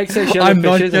not kidding. I'm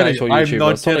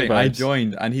not kidding. I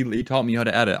joined and he taught me how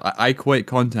to edit. I quit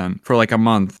content for like a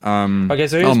month. Okay,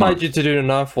 so who inspired you to do the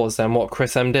Nerf Wars then? What,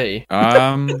 Chris MD?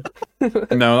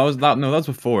 No, that was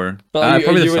before.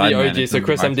 Probably you were the OG, so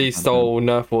Chris MD stole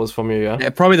Nerf Wars from you, yeah? Yeah,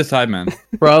 probably the Sidemen.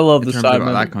 Bro, I love the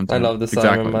Sidemen. I love the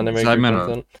Sidemen, man. They make good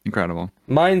content. Incredible.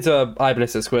 Mine's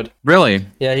Iblis Squid. Really?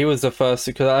 Yeah, he was the first,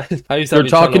 because I used to have You're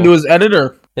talking to his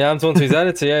editor. Yeah, I'm talking to his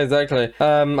editor. Yeah, exactly.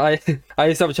 I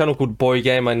used to have a channel called Boy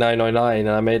Gamer 999, and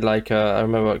I made like I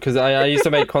remember because I used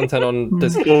to make content on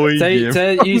this.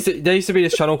 There used to be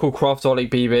this channel called Craftaholic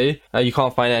BB. You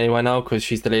can't find it anywhere now because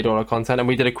she's deleted all her content. And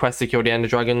we did a quest to kill the Ender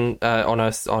Dragon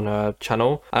on her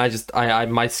channel. And I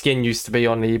my skin used to be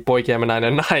on the Boy Gamer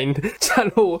 999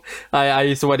 channel. I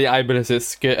used to wear the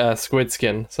Iblis squid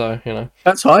skin, so you know.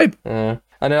 That's hype.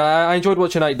 And I enjoyed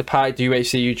watching like the Pack, the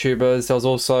UHC YouTubers. There was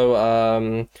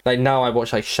also like now I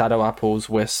watch like Shadow Apples,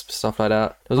 Wisp, stuff like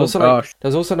that. There was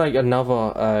also like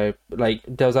another like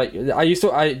there was like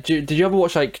did you ever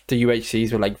watch like the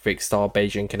UHCs with like Vicstar,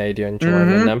 Beijing Canadian,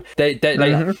 and them? They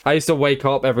like I used to wake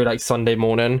up every like Sunday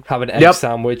morning, have an egg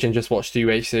sandwich, and just watch the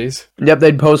UHCs. Yep,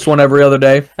 they'd post one every other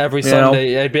day. Every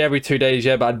Sunday, it'd be every 2 days,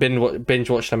 yeah. But I'd binge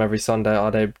watch them every Sunday.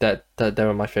 Oh, they're they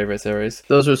were my favorite series.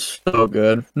 Those are so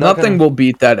good. Nothing will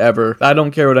beat that ever. I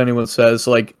don't care what anyone says.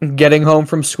 Like getting home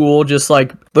from school, just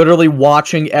like literally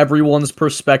watching everyone's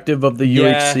perspective of the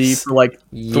UHC for like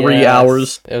 3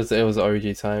 hours. It was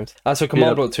OG times. As for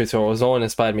Command Block tutorials, no one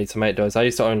inspired me to make those. I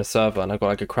used to own a server and I got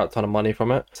like a crap ton of money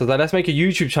from it. So then let's make a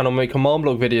YouTube channel, make Command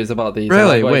Block videos about these.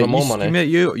 Really? Wait, more money.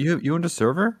 You owned a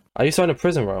server? I used to own a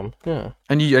prison realm, yeah.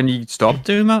 And you stopped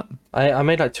doing that? I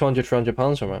made like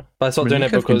 £200-300 from it, but I stopped doing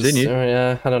it because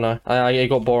I don't know. It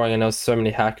got boring and there was so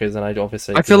many hackers, and I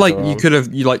obviously. I feel like you could have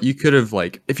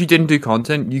if you didn't do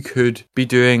content, you could be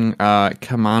doing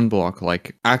Command Block,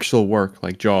 like actual work,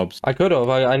 like jobs. I could have.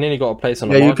 I nearly got a place on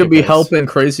the marketplace. You could be helping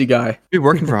Crazy Guy. Be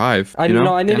working for Hive. I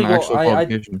nearly got.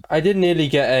 I did nearly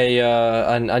get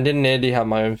I didn't nearly have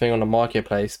my own thing on the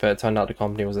marketplace, but it turned out the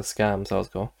company was a scam, so that was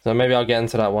cool. So maybe I'll get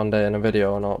into that one day in a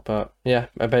video or not, but yeah,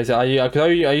 basically,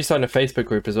 I used to own a Facebook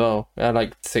group as well. I had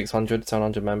like 600,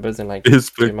 700 members in like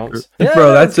 2 months. Yeah,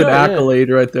 bro, that's an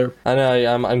accolade right there. I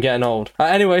know, I'm getting old.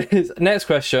 Anyways, next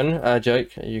question,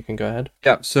 Jake, you can go ahead.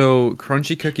 Yeah, so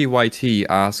Crunchy Cookie YT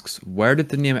asks, where did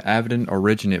the name Evident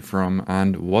originate from,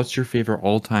 and what's your favorite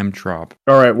all-time trap?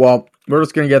 Alright, well, we're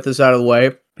just gonna get this out of the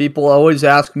way. People always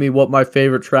ask me what my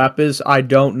favorite trap is. I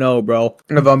don't know, bro.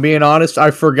 If I'm being honest,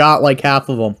 I forgot like half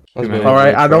of them.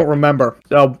 Alright, I don't remember.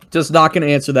 So, just not going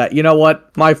to answer that. You know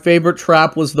what? My favorite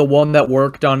trap was the one that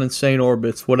worked on Insane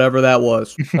Orbits, whatever that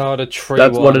was. Oh, the tree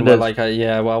That's one. What it is. Like,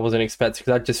 I wasn't expecting,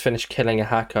 because I just finished killing a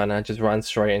hacker and I just ran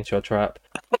straight into a trap.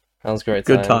 That was great.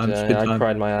 Good times. I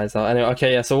cried my eyes out. Anyway,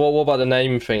 okay, yeah, so what about the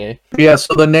name thingy? Yeah,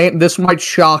 so the name, this might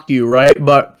shock you, right?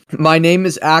 But my name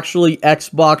is actually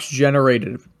Xbox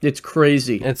generated. It's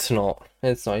crazy. It's not.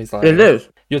 It's not. He's like, it is.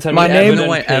 You're telling my me name is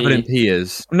what Evident P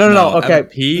is. No, okay.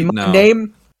 P?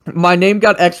 My name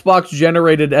got Xbox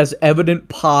generated as Evident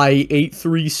Pi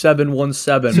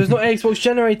 83717. So it's not Xbox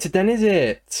generated then, is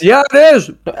it? Yeah, it is.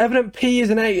 No, Evident P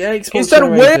is an Xbox He said,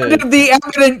 generated. where did the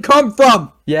Evident come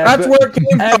from? Yeah, that's where it came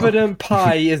from. Evident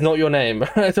Pi is not your name.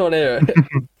 I don't hear it.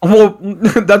 Well,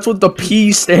 that's what the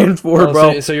P stands for,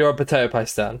 bro. So you're a potato pie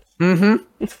stan.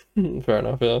 Mm-hmm. Fair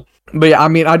enough, yeah. But yeah, I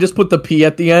mean, I just put the P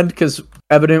at the end because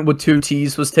Evident with 2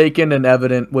 T's was taken and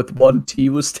Evident with 1 T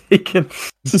was taken.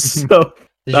 So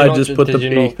Did you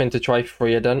not think to try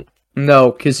Freedent?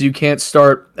 No, because you can't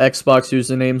start Xbox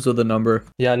usernames with a number.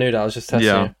 Yeah, I knew that. I was just testing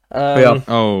you. Yeah.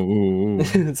 Oh. Ooh.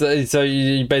 so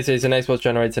you basically, it's an Xbox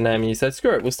generated name, and you said,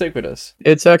 "Screw it, we'll stick with us."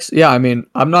 It's Yeah, I mean,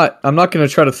 I'm not gonna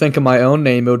try to think of my own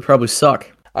name. It would probably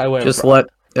suck. I won't. Just let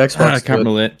Xbox. I can't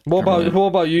relate. What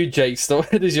about you, Jake? So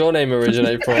where does your name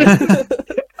originate from?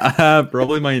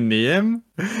 Probably my name.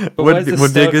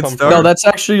 Would be a good start. No, that's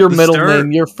actually your middle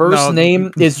name. Your first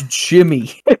name is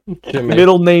Jimmy.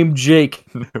 Middle name Jake.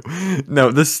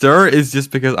 No, the stir is just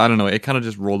because I don't know. It kind of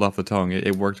just rolled off the tongue.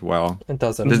 It worked well. It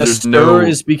doesn't. The stir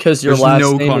is because your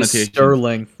last name is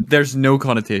Sterling. There's no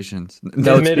connotations.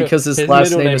 No, it's because his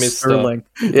last name is Sterling.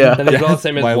 Yeah. And his last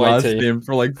name is my last Whitey. name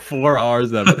for like 4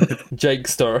 hours. Jake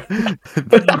Stir.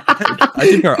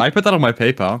 I put that on my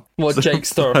PayPal. What, Jake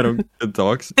Stir? I don't get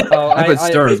dogs. Oh, I put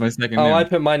Stir as my second name. I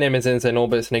put my name as Insane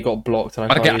Orbits and it got blocked.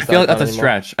 And I feel like that's a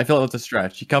stretch. I feel like that's a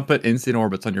stretch. You can't put Insane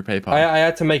Orbits on your PayPal. I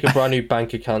had to make a brand new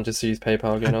bank account just to use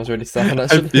PayPal again. I was really sad.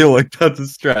 Actually. I feel like that's a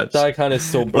stretch. So I kind of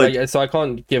still so I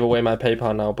can't give away my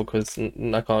PayPal now because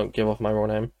I can't give off my real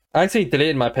name. I actually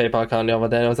deleted my PayPal account the other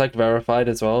day and it was like verified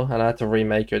as well, and I had to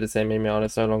remake it with the same email and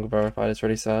it's no longer verified. It's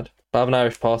really sad. But I have an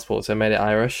Irish passport, so I made it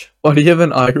Irish. Why do you have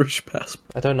an Irish passport?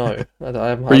 I don't know.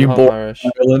 I'm Were you half born Irish.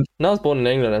 in Ireland? No, I was born in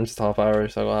England. I'm just half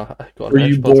Irish. So I got Were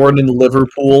you born in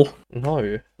Liverpool? No,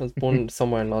 I was born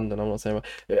somewhere in London. I'm not saying.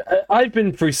 I've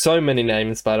been through so many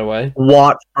names, by the way.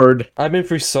 Watford. I've been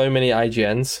through so many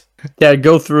IGNs. Yeah,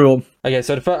 go through them. Okay,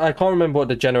 so I can't remember what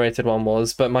the generated one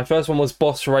was, but my first one was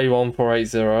Boss Ray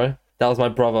 1480. That was my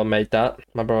brother made that.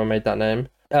 My brother made that name.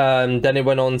 Then it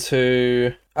went on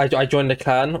to I joined the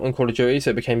clan on Call of Duty,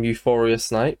 so it became Euphoria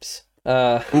Snipes.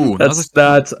 Ooh, that's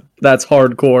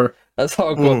hardcore. That's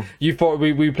hardcore.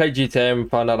 We played GTA and we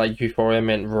found out like Euphoria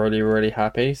meant really, really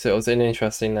happy. So it was an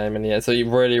interesting name in the end. So you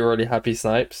really, really happy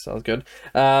Snipes. That was good.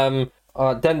 Then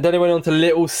it went on to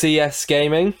Little CS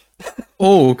Gaming.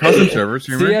 Oh, custom servers.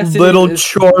 Little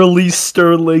Charlie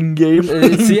Sterling game.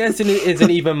 CS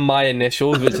isn't even my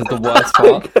initials, which is the worst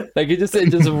part. Like it just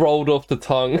rolled off the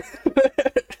tongue.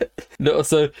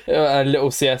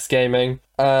 Little CS Gaming.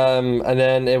 And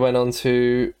then it went on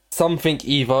to something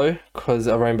Evo because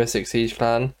a Rainbow Six Siege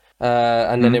clan.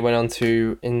 And then it went on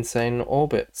to Insane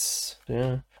Orbits.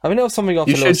 Yeah. I mean, there was something else.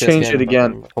 You should change it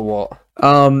again. For what?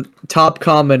 Top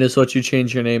comment is what you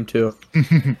change your name to.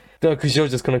 No, because you're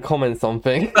just gonna comment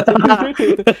something.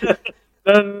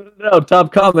 No,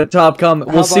 top comment, top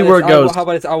comment. We'll see where it goes. How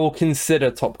about this? I will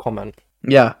consider top comment.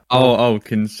 Yeah.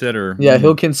 Consider. Yeah,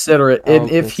 he'll consider it. And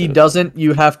I'll if he consider. doesn't,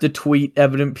 you have to tweet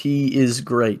Evident P is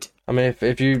great. I mean, if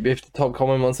the top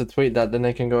comment wants to tweet that, then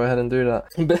they can go ahead and do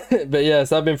that. But yeah,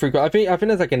 so I've been through. I think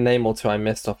there's like a name or two I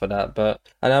missed off of that,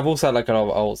 and I've also had like a lot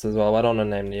of alts as well. I don't want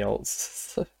to name the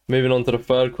alts. Moving on to the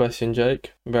third question,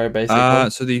 Jake. Very basic one.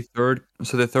 So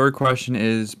the third question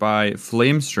is by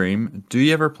Flamestream. Do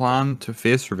you ever plan to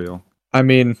face reveal? I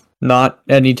mean, not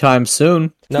anytime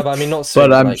soon. No, but I mean not soon.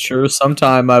 But I'm sure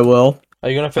sometime I will. Are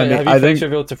you gonna have you face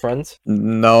revealed to friends?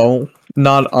 No,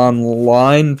 not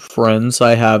online friends.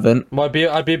 I haven't. Well,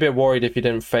 I'd be a bit worried if you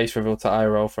didn't face reveal to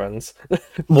IRL friends.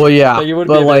 Well, yeah, Like, you would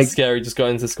but be a like bit scary just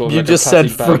going to school with you like just a said,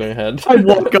 plastic bag on your head. I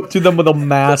walk up to them with a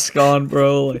mask on,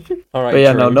 bro. Like, All right, but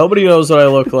yeah, true. no, nobody knows what I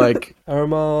look like. Our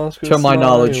mask To my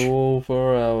knowledge.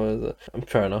 for hours.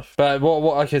 Fair enough. But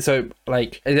what? Okay, so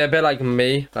like, is it a bit like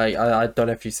me? Like, I don't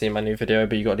know if you've seen my new video,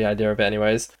 but you got the idea of it,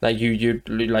 anyways. Like, you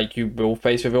will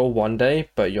face reveal one day,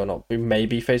 but you're not. You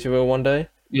maybe face reveal one day.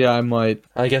 Yeah, I might.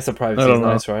 I guess the privacy I is don't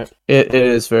know. nice, right? It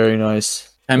is very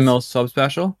nice. 10 mil sub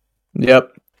special.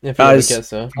 Yep. If Guys, you ever get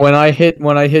so. When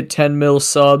I hit 10 mil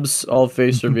subs, I'll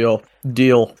face reveal.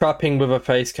 Deal. Trapping with a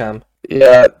face cam.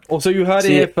 Yeah. Also, you heard it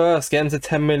See- here first. Get him to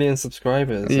 10 million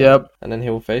subscribers. Yep. And then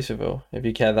he'll face reveal if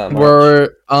you care that much.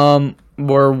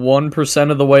 We're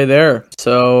 1% of the way there.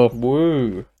 So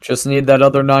Woo. just need that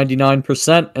other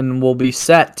 99% and we'll be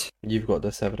set. You've got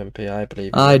this evident P, I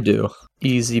believe. I do.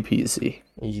 Easy peasy.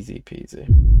 Easy peasy.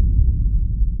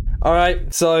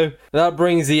 Alright, so that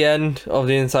brings the end of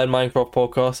the Inside Minecraft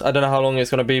podcast. I don't know how long it's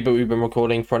going to be, but we've been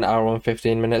recording for an hour and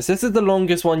 15 minutes. This is the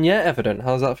longest one yet, Evident.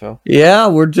 How's that feel? Yeah,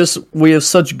 we have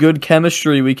such good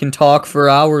chemistry. We can talk for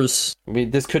hours.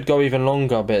 This could go even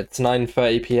longer, but it's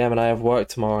 9:30 p.m. and I have work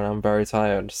tomorrow and I'm very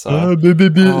tired, so... Oh,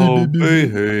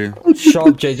 boo-hoo. Shut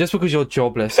up, Jay, just because you're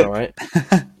jobless, alright?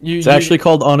 It's actually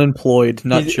called unemployed,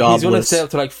 not He's going to jobless. stay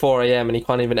up to like 4 a.m. and he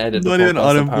can't even edit the Not podcast. even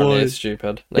Apparently, unemployed. it's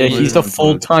stupid. Yeah, Like, he's a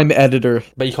full-time editor.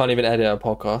 But you can't even edit a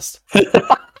podcast.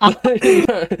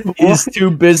 He's too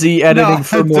busy editing No,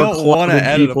 for I more don't want to closeted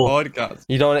edit people. a podcast.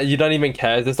 You don't even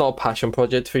care. It's not a passion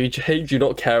project for you, Jake. Do you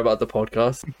not care about the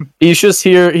podcast? He's just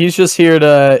here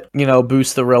to,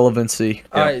 boost the relevancy.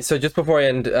 All right. So just before I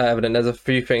end, Evident, there's a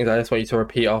few things I just want you to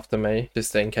repeat after me,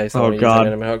 just in case I Oh, want to God.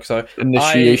 use any hook. So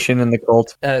Initiation in the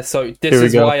cult. so this Here we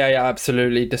is go. why I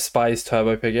absolutely despise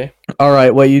Turbo Piggy. All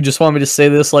right, wait, you just want me to say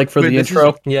this like for Wait, the this is-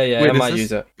 intro? Yeah, Wait, I is might this-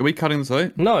 use it. Are we cutting this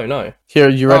out? No. Here,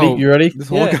 you ready? Oh. You ready? This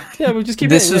whole Yeah, we'll just keep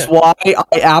This it. is why I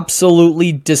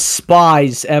absolutely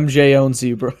despise MJ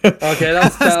Onzy, bro. Okay,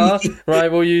 that's better. Right,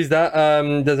 we'll use that.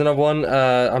 There's another one.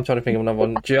 I'm trying to think of another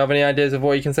one. Do you have any ideas of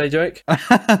what you can say, Jake?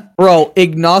 Bro,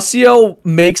 Ignacio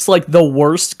makes like the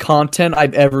worst content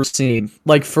I've ever seen.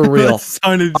 Like for real.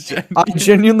 sounded I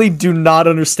genuinely do not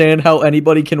understand how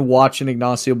anybody can watch an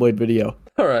Ignacio Blade video.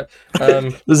 All right.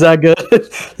 Is that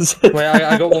good? Wait,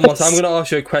 I got one more. So I'm gonna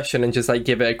ask you a question and just like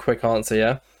give it a quick answer.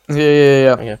 Yeah.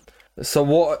 Yeah. Okay. So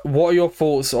what are your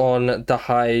thoughts on the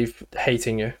Hive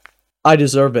hating you? I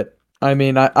deserve it. I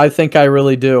mean, I think I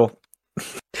really do.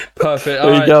 Perfect.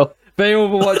 There you go. Thank you all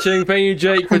for watching. Thank you,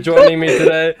 Jake, for joining me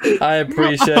today. I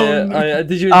appreciate it.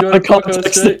 Did you enjoy the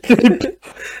podcast, Jake?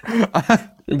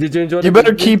 Did you enjoy You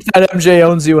better keep that MJ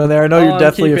Onzy in there. I know you're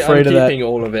definitely afraid of I'm that. keeping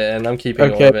all of it in. I'm keeping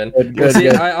all Okay, of it in. good, See,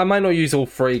 good. I might not use all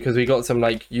three because we got some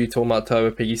like you talking about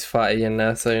Turbo Piggy's fatty in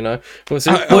there, so we'll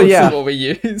see, well, yeah. see what we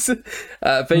use. Thank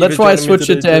you That's for why I joining me switched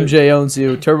it to today, Jake. MJ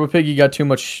Onzy. Turbo Piggy got too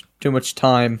much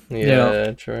time. Yeah, You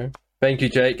know? true. Thank you,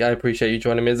 Jake. I appreciate you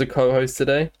joining me as a co-host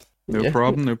today. No Yeah.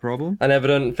 problem. And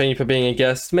Evident, thank you for being a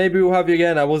guest. Maybe we'll have you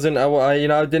again. I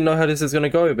didn't know how this was gonna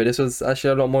go, but this was actually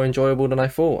a lot more enjoyable than I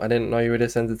thought. I didn't know you were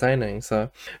this entertaining.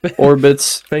 So,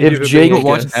 Orbits. Thank you If for Jake, being a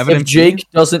watch guest. Evident if Jake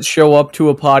doesn't show up to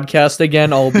a podcast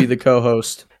again, I'll be the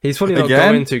co-host. He's probably not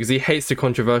Again? going to because he hates the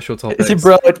controversial topics. See,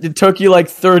 bro, it took you like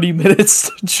 30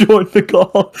 minutes to join the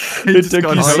call. It just took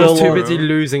got you I so was too long. busy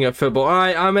losing at football.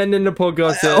 Alright, I'm ending the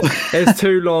podcast here. It's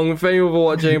too long. Thank you for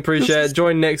watching. Appreciate it.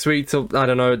 Join next week till, I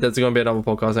don't know, there's going to be another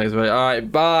podcast next week.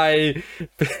 Alright, bye.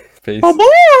 Peace.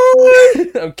 Bye-bye.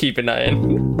 I'm keeping that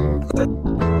in.